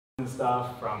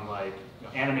stuff from like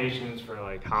animations for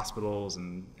like hospitals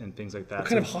and things like that. What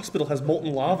kind of hospital has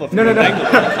molten lava? No.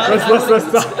 Let's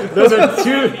stop. Those are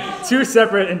two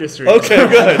separate industries. Okay,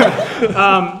 good.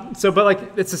 But like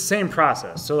it's the same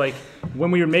process. So like when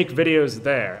we would make videos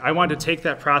there, I wanted to take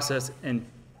that process and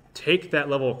take that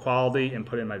level of quality and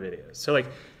put it in my videos. So like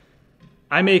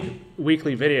I make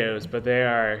weekly videos, but they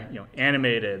are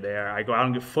animated. I go out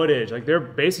and get footage. Like they're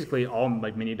basically all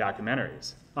like mini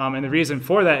documentaries. And the reason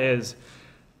for that is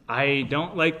I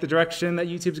don't like the direction that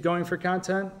YouTube's going for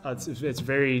content. It's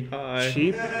very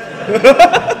cheap.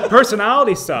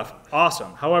 Personality stuff,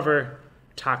 awesome. However,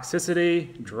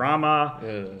 toxicity,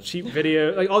 drama, cheap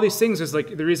video, like all these things is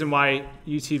like the reason why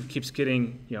YouTube keeps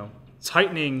getting,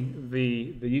 tightening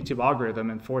the YouTube algorithm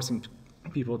and forcing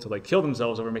people to like kill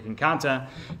themselves over making content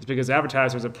is because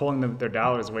advertisers are pulling their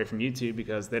dollars away from YouTube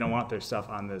because they don't want their stuff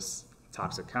on this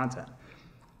toxic content.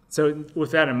 So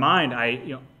with that in mind,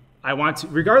 I want to,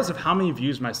 regardless of how many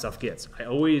views my stuff gets, I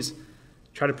always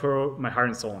try to put my heart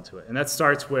and soul into it. And that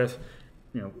starts with,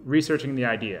 researching the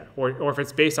idea. Or if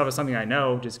it's based off of something I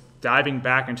know, just diving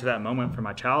back into that moment from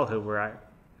my childhood where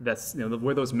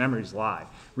where those memories lie.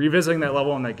 Revisiting that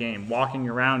level in that game, walking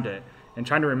around it, and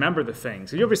trying to remember the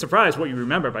things. And you'll be surprised what you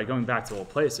remember by going back to old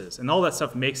places. And all that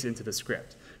stuff makes it into the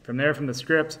script. From the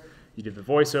script, you do the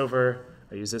voiceover.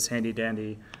 I use this handy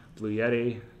dandy Blue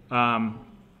Yeti.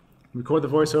 Record the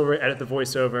voiceover, edit the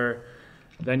voiceover,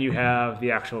 then you have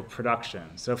the actual production.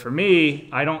 So for me,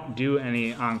 I don't do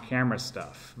any on-camera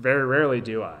stuff. Very rarely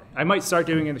do I. I might start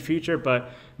doing it in the future,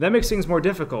 but that makes things more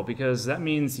difficult because that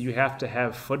means you have to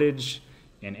have footage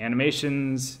and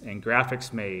animations and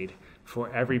graphics made for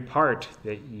every part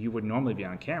that you would normally be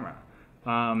on camera.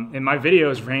 And my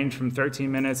videos range from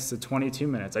 13 minutes to 22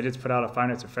 minutes. I just put out a Five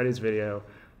Nights at Freddy's video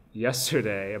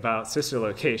yesterday about Sister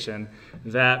Location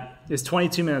that is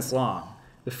 22 minutes long.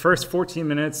 The first 14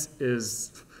 minutes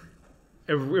is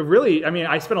really,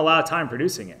 I spent a lot of time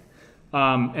producing it.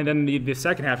 And then the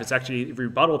second half is actually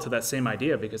rebuttal to that same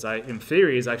idea because in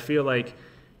theories, I feel like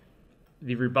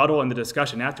the rebuttal and the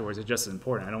discussion afterwards is just as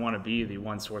important. I don't want to be the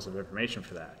one source of information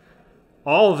for that.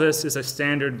 All of this is a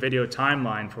standard video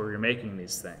timeline for where you're making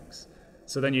these things.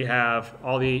 So then you have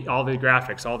all the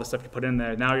graphics, all the stuff you put in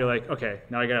there. Now you're like, okay,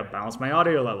 now I gotta balance my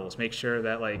audio levels. Make sure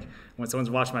that like when someone's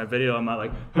watching my video, I'm not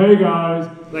like, hey guys,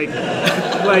 like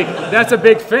that's a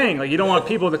big thing. Like you don't want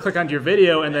people to click onto your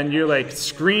video and then you're like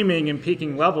screaming and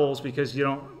peaking levels because you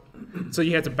don't. So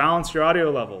you have to balance your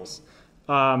audio levels.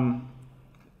 Tying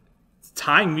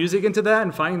music into that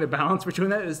and finding the balance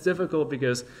between that is difficult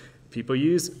because people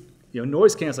use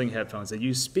noise canceling headphones. They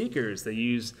use speakers. They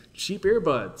use cheap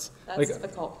earbuds. That's a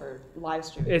cult for live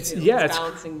streaming. It's too. yeah,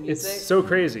 balancing music. It's so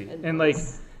crazy. And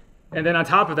then on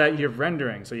top of that, you have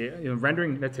rendering. So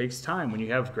rendering that takes time when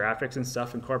you have graphics and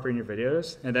stuff incorporating your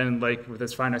videos. And then like with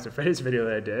this Five Nights at Freddy's video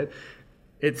that I did,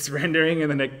 it's rendering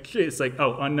and then it's like,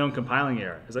 oh, unknown compiling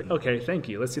error. It's like, okay, thank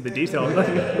you. Let's see the details.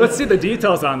 Let's see the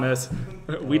details on this.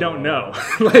 We don't know.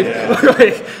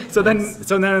 So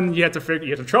then you have to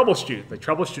troubleshoot. Like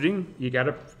troubleshooting, you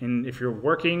gotta, and if you're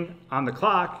working on the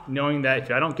clock, knowing that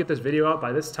if I don't get this video out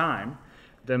by this time,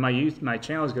 then my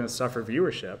channel is going to suffer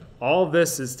viewership. All of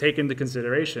this is taken into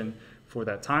consideration for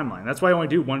that timeline. That's why I only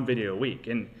do one video a week.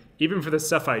 And even for the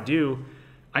stuff I do,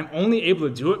 I'm only able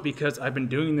to do it because I've been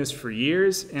doing this for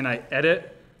years and I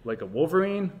edit like a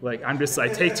Wolverine. Like I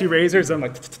take two razors, I'm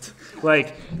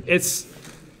like it's,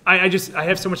 I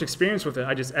have so much experience with it.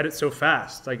 I just edit so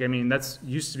fast. That's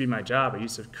used to be my job. I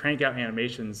used to crank out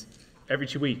animations every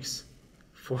 2 weeks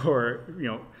for,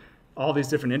 all these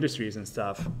different industries and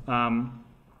stuff.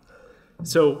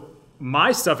 So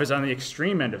my stuff is on the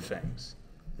extreme end of things.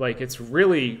 Like it's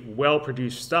really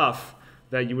well-produced stuff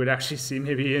that you would actually see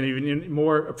maybe even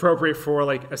more appropriate for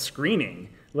like a screening.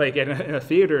 like in a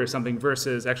theater or something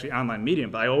versus actually online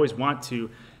medium. But I always want to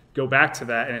go back to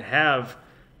that and have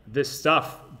this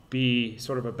stuff be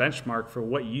sort of a benchmark for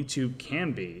what YouTube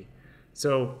can be.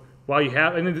 So while you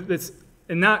have, and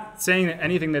not saying that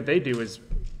anything that they do is,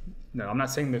 no, I'm not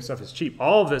saying this stuff is cheap.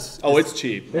 All of this. Oh, it's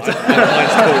cheap. Mine's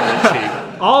totally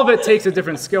cheap. All of it takes a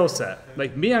different skill set.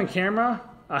 Like me on camera,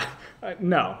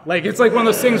 no. Like it's like one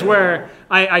of those things where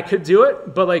I could do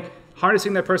it, but like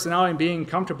harnessing that personality and being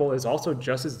comfortable is also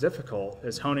just as difficult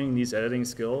as honing these editing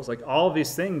skills. Like all of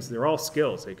these things, they're all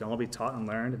skills. They can all be taught and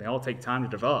learned, and they all take time to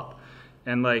develop.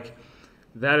 And like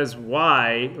that is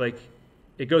why like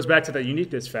it goes back to that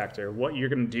uniqueness factor. What you're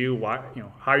going to do, why, you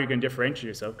know, how you're going to differentiate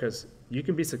yourself, because you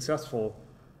can be successful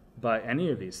by any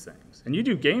of these things. And you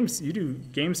do games, you do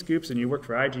game scoops, and you work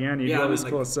for IGN, you do all this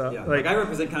cool stuff. Yeah. Like I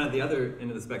represent kind of the other end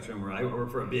of the spectrum where I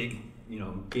work for a big,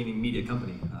 gaming media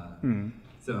company.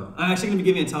 So I'm actually going to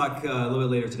be giving a talk a little bit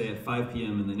later today at 5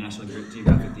 p.m. in the National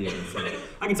Geographic Theater. So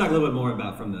I can talk a little bit more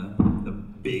about from the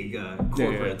big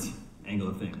corporate angle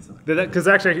of things. Because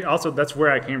actually, also, that's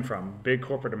where I came from. Big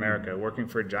corporate America, working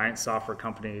for giant software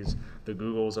companies, the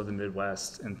Googles of the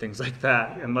Midwest, and things like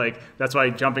that. And like that's why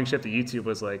jumping ship to YouTube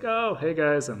was like, oh, hey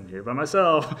guys, I'm here by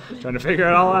myself, trying to figure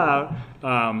it all out. But,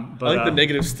 I like the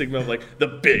negative stigma of like the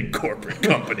big corporate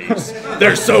companies.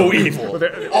 They're so evil.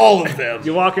 All of them.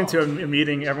 You walk into a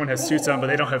meeting, everyone has suits on, but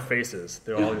they don't have faces.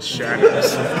 They're all just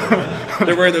shadows.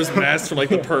 They're wearing those masks from like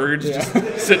The Purge,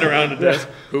 just sitting around a desk.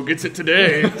 Who gets it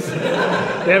today?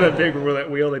 They have a big roulette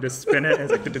wheel. They just spin it. And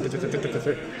it's like. They become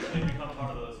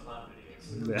part of those clown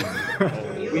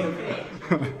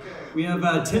videos. We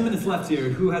have 10 minutes left here.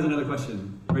 Who has another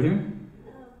question? Right here?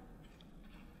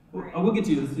 We'll get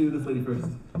to you. Let's do this lady first.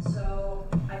 So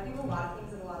I think a lot of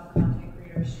things that a lot of content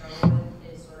creators struggle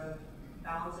with is sort of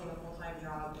balancing a full-time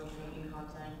job with making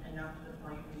content enough to the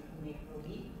point where you can make the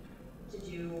leap to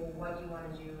do what you want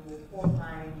to do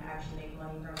full-time to actually make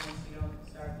money from it so you don't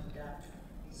starve to death.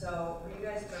 So for you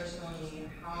guys personally,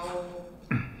 how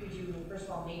did you, first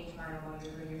of all, make time while you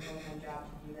were doing your full-time job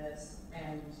to do this?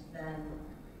 And then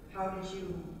how did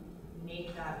you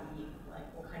make that leap?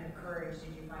 Like, what kind of courage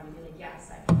did you find to be like,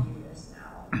 yes, I can do this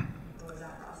now? What was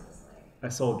that process like? I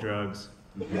sold drugs.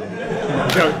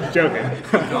 Joking.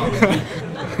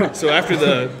 So after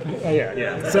the...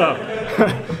 yeah. So...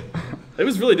 It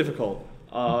was really difficult.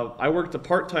 I worked a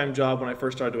part-time job when I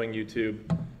first started doing YouTube,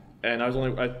 and I was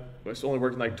only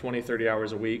working like 20, 30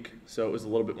 hours a week, so it was a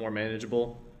little bit more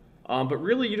manageable. But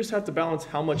really, you just have to balance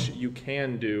how much you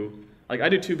can do. Like, I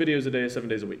do 2 videos a day, 7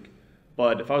 days a week.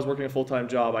 But if I was working a full-time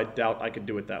job, I doubt I could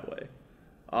do it that way.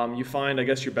 You find, I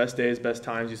guess, your best days, best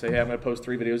times. You say, hey, I'm going to post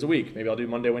 3 videos a week. Maybe I'll do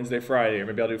Monday, Wednesday, Friday, or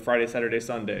maybe I'll do Friday, Saturday,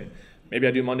 Sunday. Maybe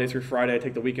I do Monday through Friday, I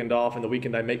take the weekend off, and the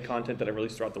weekend I make content that I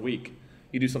release throughout the week.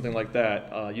 You do something like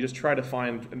that. You just try to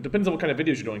find, it depends on what kind of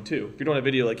videos you're doing too. If you're doing a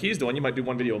video like he's doing, you might do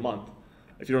 1 video a month.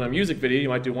 If you're doing a music video, you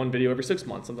might do 1 video every 6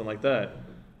 months, something like that.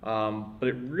 But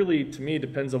it really, to me,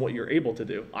 depends on what you're able to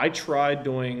do. I tried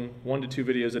doing 1 to 2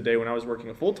 videos a day when I was working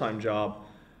a full-time job,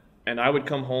 and I would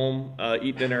come home,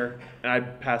 eat dinner, and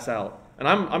I'd pass out. And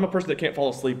I'm a person that can't fall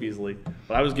asleep easily,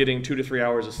 but I was getting 2 to 3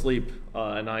 hours of sleep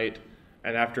a night,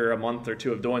 and after a month or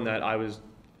 2 of doing that, I was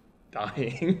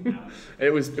dying.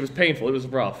 It was painful. It was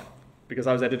rough because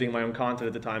I was editing my own content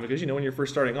at the time. Because when you're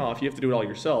first starting off, you have to do it all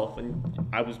yourself, and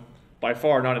I was by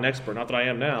far not an expert. Not that I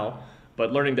am now,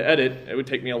 but learning to edit, it would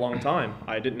take me a long time.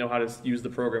 I didn't know how to use the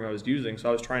program I was using, so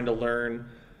I was trying to learn,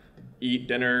 eat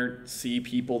dinner, see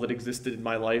people that existed in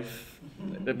my life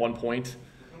at one point,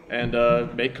 and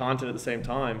make content at the same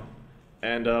time.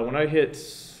 And when I hit,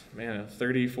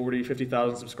 30, 40,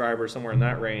 50,000 subscribers, somewhere in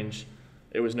that range,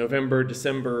 it was November,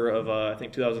 December of, I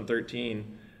think,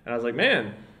 2013. And I was like,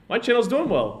 man, my channel's doing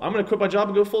well. I'm going to quit my job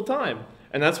and go full time.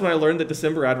 And that's when I learned that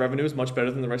December ad revenue is much better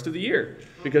than the rest of the year.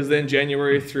 Because then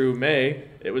January through May,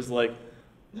 it was like,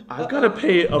 I've got to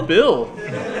pay a bill.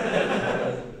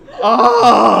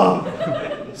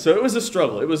 So it was a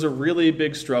struggle. It was a really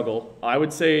big struggle. I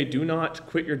would say do not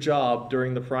quit your job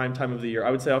during the prime time of the year.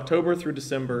 I would say October through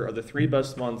December are the 3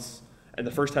 best months, and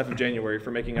the first half of January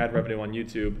for making ad revenue on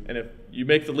YouTube. And if you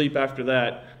make the leap after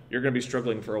that, you're going to be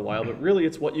struggling for a while. But really,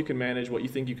 it's what you can manage, what you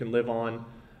think you can live on,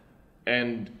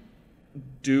 and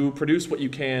produce what you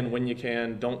can when you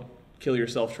can. Don't kill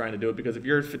yourself trying to do it, because if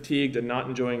you're fatigued and not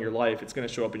enjoying your life, it's going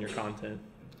to show up in your content.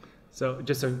 So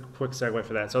just a quick segue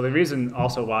for that. So the reason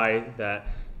also why that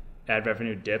ad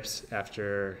revenue dips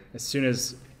as soon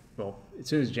as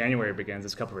January begins,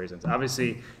 there's a couple of reasons.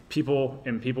 Obviously, people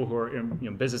who are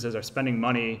in businesses are spending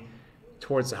money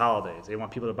towards the holidays. They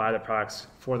want people to buy their products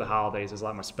for the holidays. There's a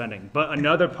lot more spending. But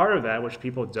another part of that, which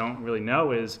people don't really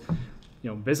know, is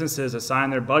businesses assign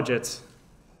their budgets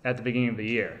at the beginning of the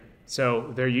year.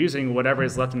 So they're using whatever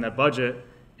is left in that budget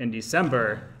in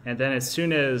December, and then as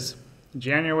soon as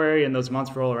January and those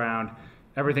months roll around,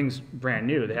 everything's brand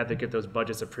new. They have to get those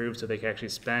budgets approved so they can actually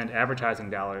spend advertising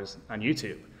dollars on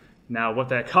YouTube. Now, what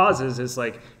that causes is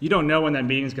you don't know when that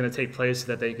meeting is going to take place so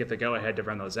that they get the go ahead to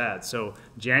run those ads. So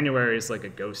January is like a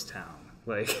ghost town.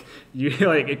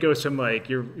 It goes from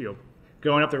you're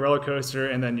going up the roller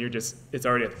coaster and then it's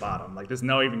already at the bottom. There's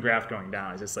no even graph going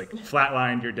down. It's just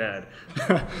flatlined, you're dead.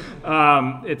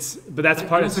 But that's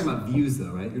part of. You're not talking about views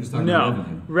though, right? You're just talking about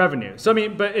revenue. So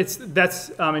that's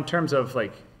in terms of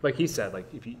like he said,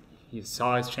 if he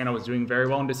saw his channel was doing very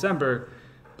well in December,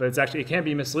 but it can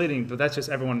be misleading. But that's just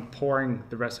everyone pouring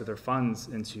the rest of their funds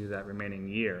into that remaining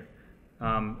year.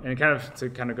 And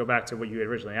to go back to what you had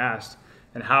originally asked,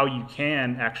 and how you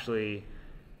can actually,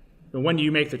 when do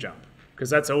you make the jump? Because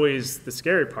that's always the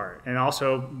scary part. And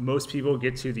also, most people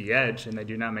get to the edge and they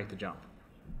do not make the jump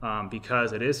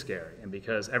because it is scary and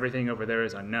because everything over there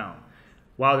is unknown.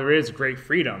 While there is great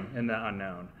freedom in the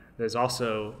unknown, there's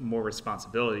also more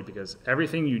responsibility because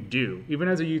everything you do, even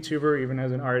as a YouTuber, even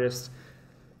as an artist,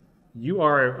 you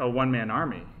are a one-man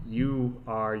army. You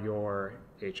are your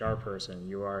HR person.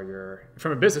 You are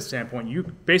from a business standpoint, you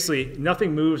basically,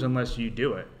 nothing moves unless you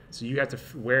do it. So you have to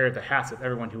wear the hats of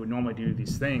everyone who would normally do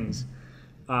these things.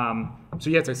 So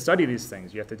you have to study these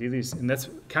things. You have to do these, and that's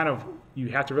you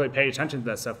have to really pay attention to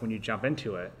that stuff when you jump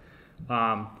into it.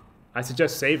 I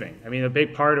suggest saving. I mean, a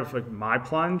big part of my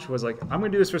plunge was I'm going to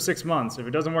do this for 6 months. If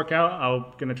it doesn't work out,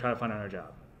 I'm going to try to find another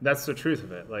job. That's the truth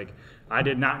of it. I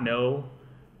did not know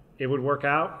it would work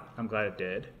out. I'm glad it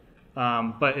did.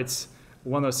 But it's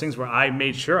one of those things where I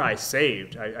made sure I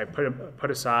saved. I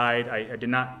put aside. I did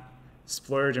not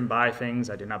splurge and buy things.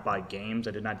 I did not buy games.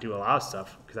 I did not do a lot of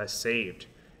stuff because I saved.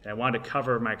 And I wanted to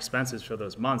cover my expenses for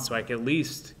those months so I could at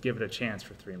least give it a chance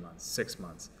for 3 months, 6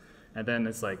 months. And then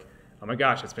it's oh my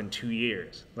gosh, it's been 2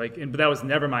 years. But that was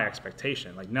never my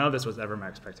expectation. None of this was ever my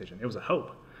expectation. It was a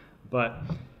hope. But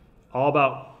all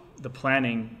about the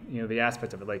planning, the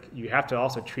aspect of it, you have to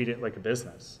also treat it like a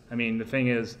business. I mean, the thing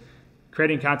is,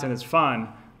 creating content is fun,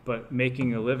 but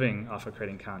making a living off of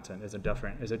creating content is a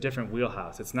different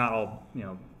wheelhouse. It's not all,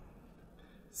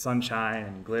 sunshine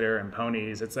and glitter and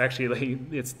ponies. It's actually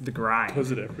it's the grind.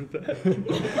 Was it ever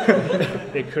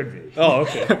that? It could be. Oh,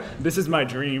 okay. This is my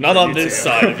dream. Not on this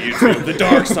side of YouTube, the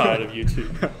dark side of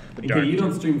YouTube. Okay, you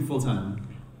don't stream full time.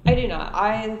 I do not.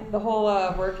 The whole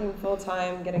working full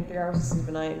time, getting 3 hours of sleep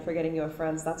a night, and forgetting you have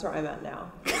friends, that's where I'm at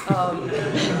now.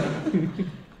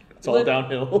 It's all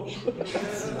downhill.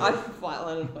 I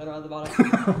flatlined and played around the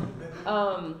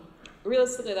bottom.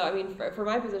 Realistically, though, I mean, for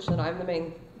my position, I'm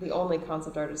the only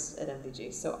concept artist at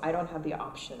MVG, so I don't have the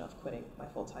option of quitting my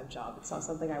full-time job. It's not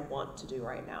something I want to do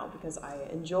right now because I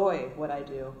enjoy what I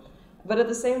do. But at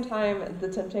the same time,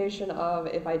 the temptation of,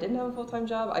 if I didn't have a full-time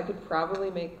job, I could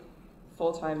probably make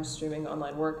full-time streaming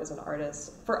online work as an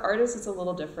artist. For artists, it's a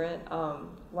little different. I'm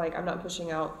not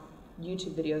pushing out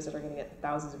YouTube videos that are going to get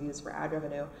thousands of views for ad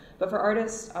revenue. But for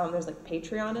artists, there's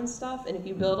Patreon and stuff, and if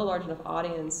you build a large enough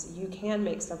audience, you can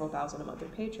make several thousand a month through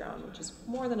Patreon, which is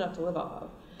more than enough to live off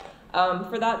of.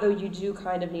 For that, though, you do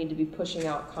kind of need to be pushing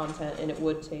out content, and it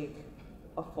would take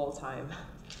a full-time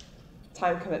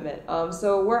time commitment.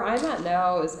 So where I'm at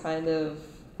now is kind of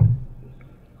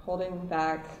holding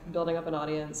back, building up an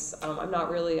audience. I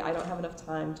don't have enough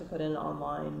time to put in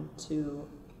online to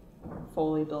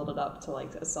fully build it up to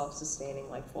a self-sustaining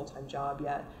full-time job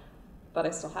yet, but I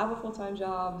still have a full-time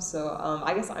job, so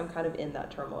I guess I'm kind of in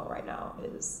that turmoil right now.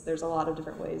 There's a lot of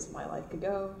different ways my life could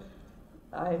go.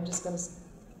 I'm just going to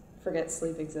forget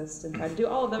sleep exists and try to do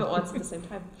all of them at once at the same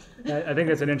time. I think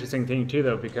that's an interesting thing too,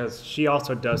 though, because she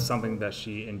also does something that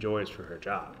she enjoys for her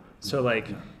job. So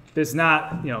there's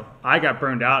not, I got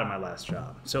burned out in my last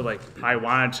job. So I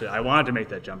wanted to make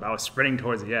that jump. I was sprinting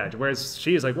towards the edge. Whereas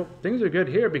she's well, things are good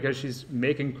here because she's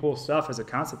making cool stuff as a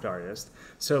concept artist.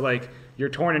 So you're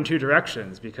torn in two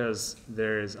directions because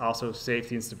there's also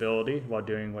safety and stability while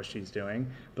doing what she's doing.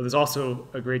 But there's also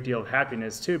a great deal of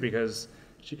happiness too because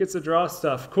she gets to draw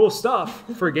cool stuff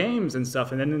for games and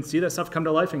stuff, and then see that stuff come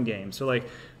to life in games. So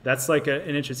that's an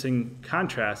interesting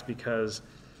contrast because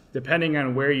depending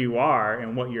on where you are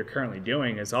and what you're currently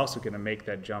doing is also going to make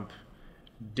that jump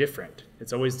different.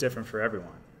 It's always different for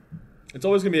everyone. It's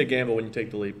always going to be a gamble when you take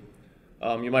the leap.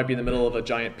 You might be in the middle of a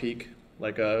giant peak,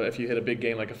 if you hit a big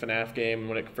game like a FNAF game.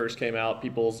 When it first came out,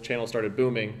 people's channels started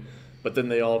booming, but then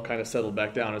they all kind of settled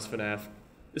back down as FNAF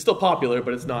is still popular,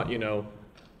 but it's not,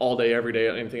 all day, every day,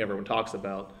 anything everyone talks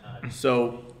about.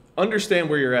 So understand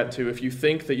where you're at too. If you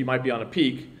think that you might be on a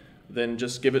peak, then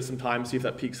just give it some time, see if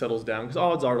that peak settles down, because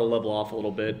odds are it'll level off a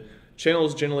little bit.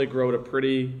 Channels generally grow at a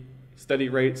pretty steady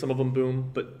rate. Some of them boom,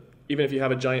 but even if you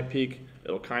have a giant peak,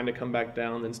 it'll kind of come back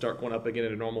down, then start going up again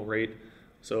at a normal rate.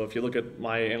 So if you look at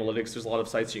my analytics, there's a lot of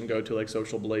sites you can go to, like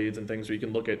Social Blades and things, where you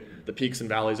can look at the peaks and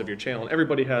valleys of your channel. And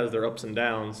everybody has their ups and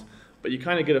downs, but you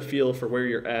kind of get a feel for where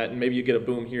you're at, and maybe you get a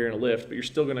boom here and a lift, but you're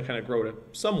still going to kind of grow at a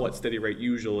somewhat steady rate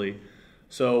usually.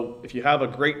 So if you have a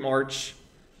great March,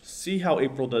 see how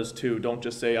April does too. Don't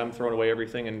just say I'm throwing away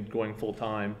everything and going full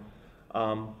time.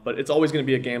 But it's always going to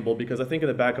be a gamble, because I think in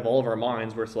the back of all of our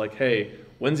minds, where it's like, hey,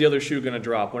 when's the other shoe going to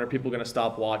drop? When are people going to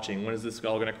stop watching? When is this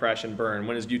all going to crash and burn?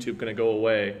 When is YouTube going to go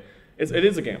away? It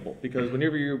is a gamble, because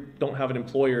whenever you don't have an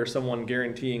employer or someone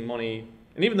guaranteeing money,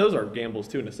 and even those are gambles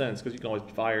too in a sense, because you can always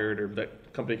be fired or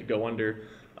that company could go under.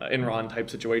 Enron type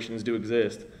situations do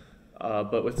exist.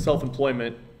 But with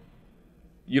self-employment,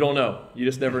 you don't know. You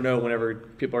just never know whenever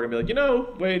people are going to be like, you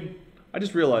know, Wade, I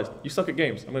just realized you suck at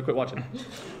games. I'm going to quit watching.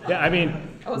 Yeah, I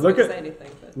mean, I wasn't going to say anything.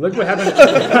 But. Look what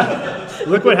happened.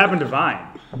 Look what happened to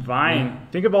Vine. Vine.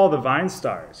 Think of all the Vine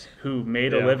stars who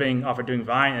made a living off of doing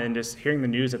Vine, and just hearing the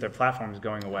news that their platform is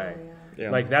going away.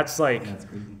 Like that's like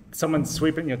someone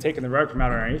sweeping, taking the rug from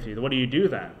out underneath you. What do you do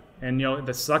then? And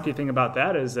the sucky thing about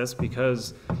that is this,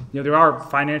 because there are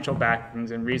financial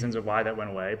backings and reasons of why that went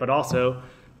away, but also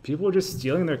people are just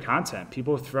stealing their content.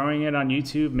 People throwing it on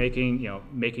YouTube, making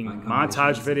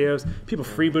montage videos. People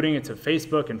freebooting it to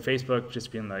Facebook, and Facebook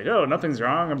just being like, "Oh, nothing's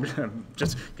wrong. I'm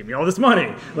just give me all this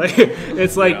money." Like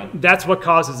it's like that's what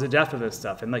causes the death of this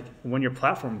stuff. And like when your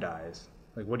platform dies,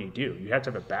 like what do? You have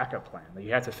to have a backup plan. Like,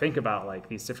 you have to think about like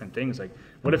these different things. Like,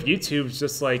 what if YouTube's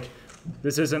just like,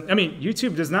 this isn't? I mean,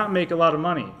 YouTube does not make a lot of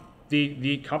money.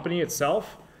 The company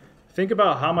itself. Think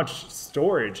about how much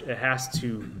storage it has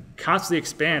to constantly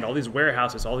expand, all these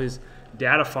warehouses, all these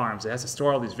data farms. It has to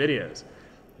store all these videos.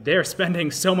 They're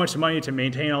spending so much money to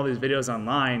maintain all these videos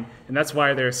online, and that's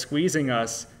why they're squeezing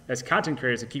us as content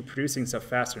creators to keep producing stuff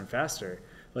faster and faster.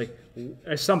 Like,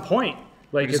 at some point,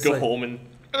 like we just go home and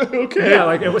okay. Yeah,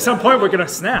 like at some point we're gonna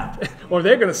snap, or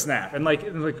they're gonna snap, and like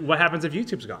what happens if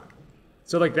YouTube's gone?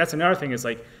 So like that's another thing is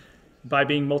like, by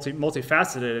being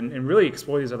multifaceted and really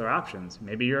explore these other options.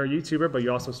 Maybe you're a YouTuber, but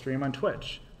you also stream on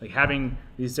Twitch. Like having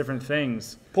these different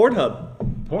things. Pornhub.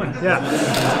 Yeah.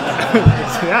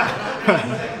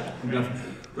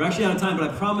 We're actually out of time, but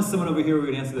I promised someone over here we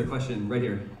would answer their question right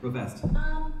here, real fast.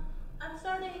 I'm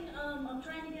trying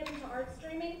to get into art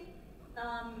streaming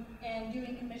and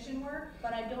doing commission work,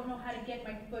 but I don't know how to get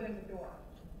my foot in the door.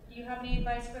 Do you have any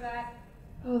advice for that?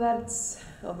 Oh, that's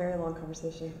a very long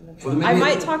conversation. Well, I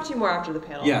might talk to you more after the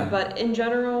panel. Yeah. But in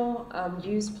general,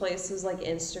 use places like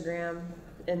Instagram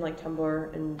and like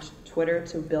Tumblr and Twitter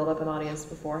to build up an audience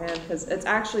beforehand. Because it's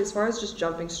actually, as far as just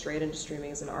jumping straight into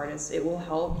streaming as an artist, it will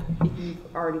help if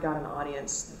you've already got an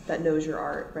audience that knows your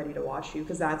art ready to watch you.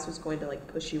 Because that's what's going to like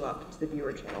push you up to the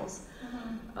viewer channels.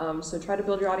 So try to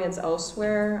build your audience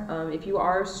elsewhere. If you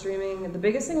are streaming, the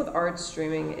biggest thing with art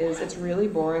streaming is it's really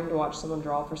boring to watch someone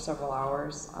draw for several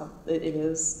hours. It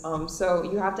is. So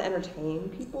you have to entertain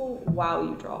people while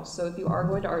you draw. So if you are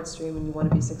going to art stream and you want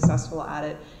to be successful at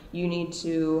it, you need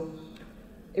to,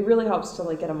 it really helps to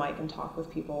like get a mic and talk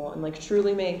with people and like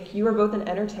truly you are both an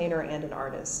entertainer and an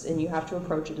artist, and you have to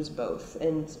approach it as both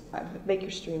and make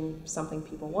your stream something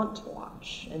people want to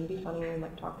watch and be funny and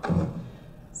like talk to people.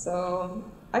 So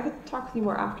I could talk with you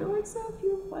more afterwards, though, if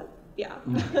you want. Yeah.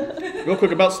 Real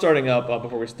quick about starting up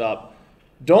before we stop.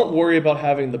 Don't worry about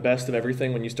having the best of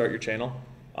everything when you start your channel.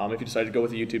 If you decide to go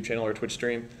with a YouTube channel or a Twitch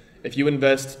stream, if you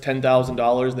invest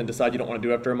 $10,000 and then decide you don't want to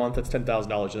do it after a month, that's $10,000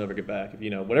 you'll never get back.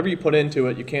 If whatever you put into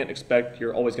it, you can't expect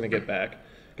you're always going to get back.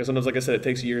 Because sometimes, like I said, it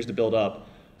takes years to build up.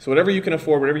 So whatever you can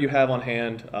afford, whatever you have on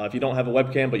hand, if you don't have a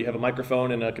webcam but you have a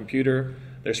microphone and a computer,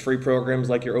 there's free programs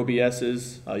like your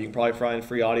OBSs. You can probably find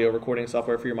free audio recording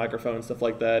software for your microphone and stuff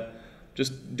like that.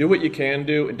 Just do what you can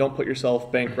do and don't put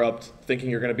yourself bankrupt thinking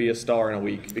you're going to be a star in a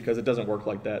week, because it doesn't work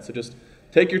like that. So just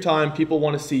take your time. People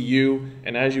want to see you,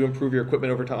 and as you improve your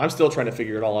equipment over time, I'm still trying to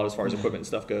figure it all out as far as equipment and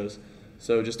stuff goes.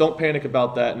 So just don't panic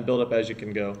about that and build up as you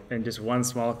can go. And just one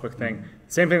small quick thing.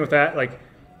 Same thing with that, like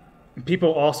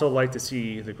people also like to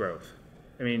see the growth.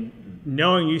 I mean,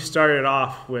 knowing you started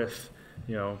off with,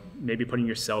 maybe putting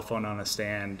your cell phone on a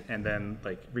stand and then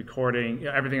like recording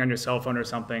everything on your cell phone or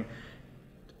something,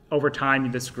 over time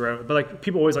you just grow. But like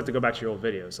people always like to go back to your old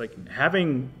videos. Like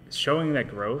showing that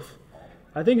growth,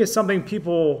 I think is something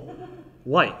people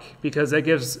like, because that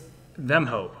gives them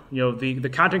hope. The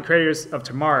content creators of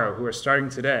tomorrow who are starting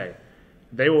today,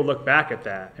 they will look back at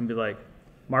that and be like,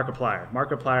 Markiplier.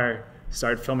 Markiplier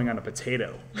started filming on a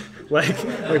potato. like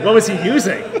what was he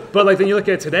using? But like then you look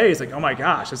at it today, it's like, oh my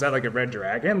gosh, is that like a red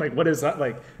dragon? Like what is that?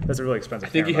 Like that's a really expensive.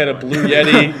 I think he had a Blue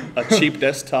Yeti, a cheap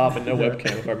desktop, and no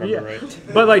webcam, if I remember right.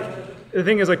 But like the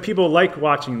thing is, like people like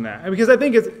watching that because I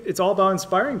think it's all about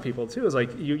inspiring people too. It's like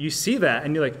you see that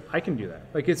and you're like, I can do that.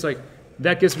 Like it's like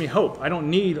that gives me hope. I don't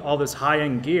need all this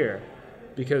high-end gear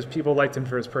because people liked him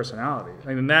for his personality.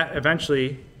 And that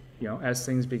eventually, you know, as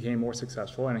things became more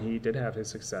successful and he did have his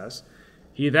success,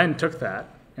 he then took that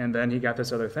and then he got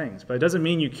this other things. But it doesn't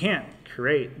mean you can't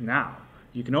create now.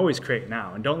 You can always create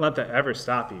now, and don't let that ever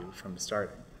stop you from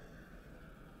starting.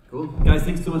 Cool. Guys,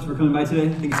 thanks so much for coming by today.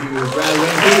 Thanks to Brad, Wayne,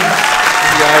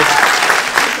 Thank you, guys.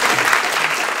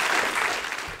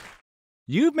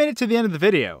 You've made it to the end of the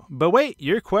video, but wait,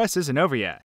 your quest isn't over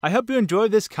yet. I hope you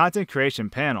enjoyed this content creation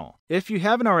panel. If you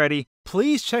haven't already,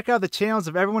 please check out the channels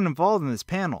of everyone involved in this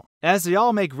panel, as they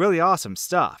all make really awesome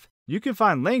stuff. You can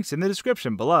find links in the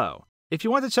description below. If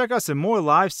you want to check out some more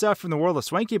live stuff from the world of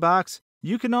SwankyBox,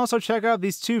 you can also check out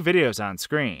these 2 videos on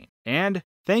screen. And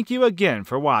thank you again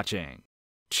for watching.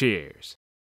 Cheers.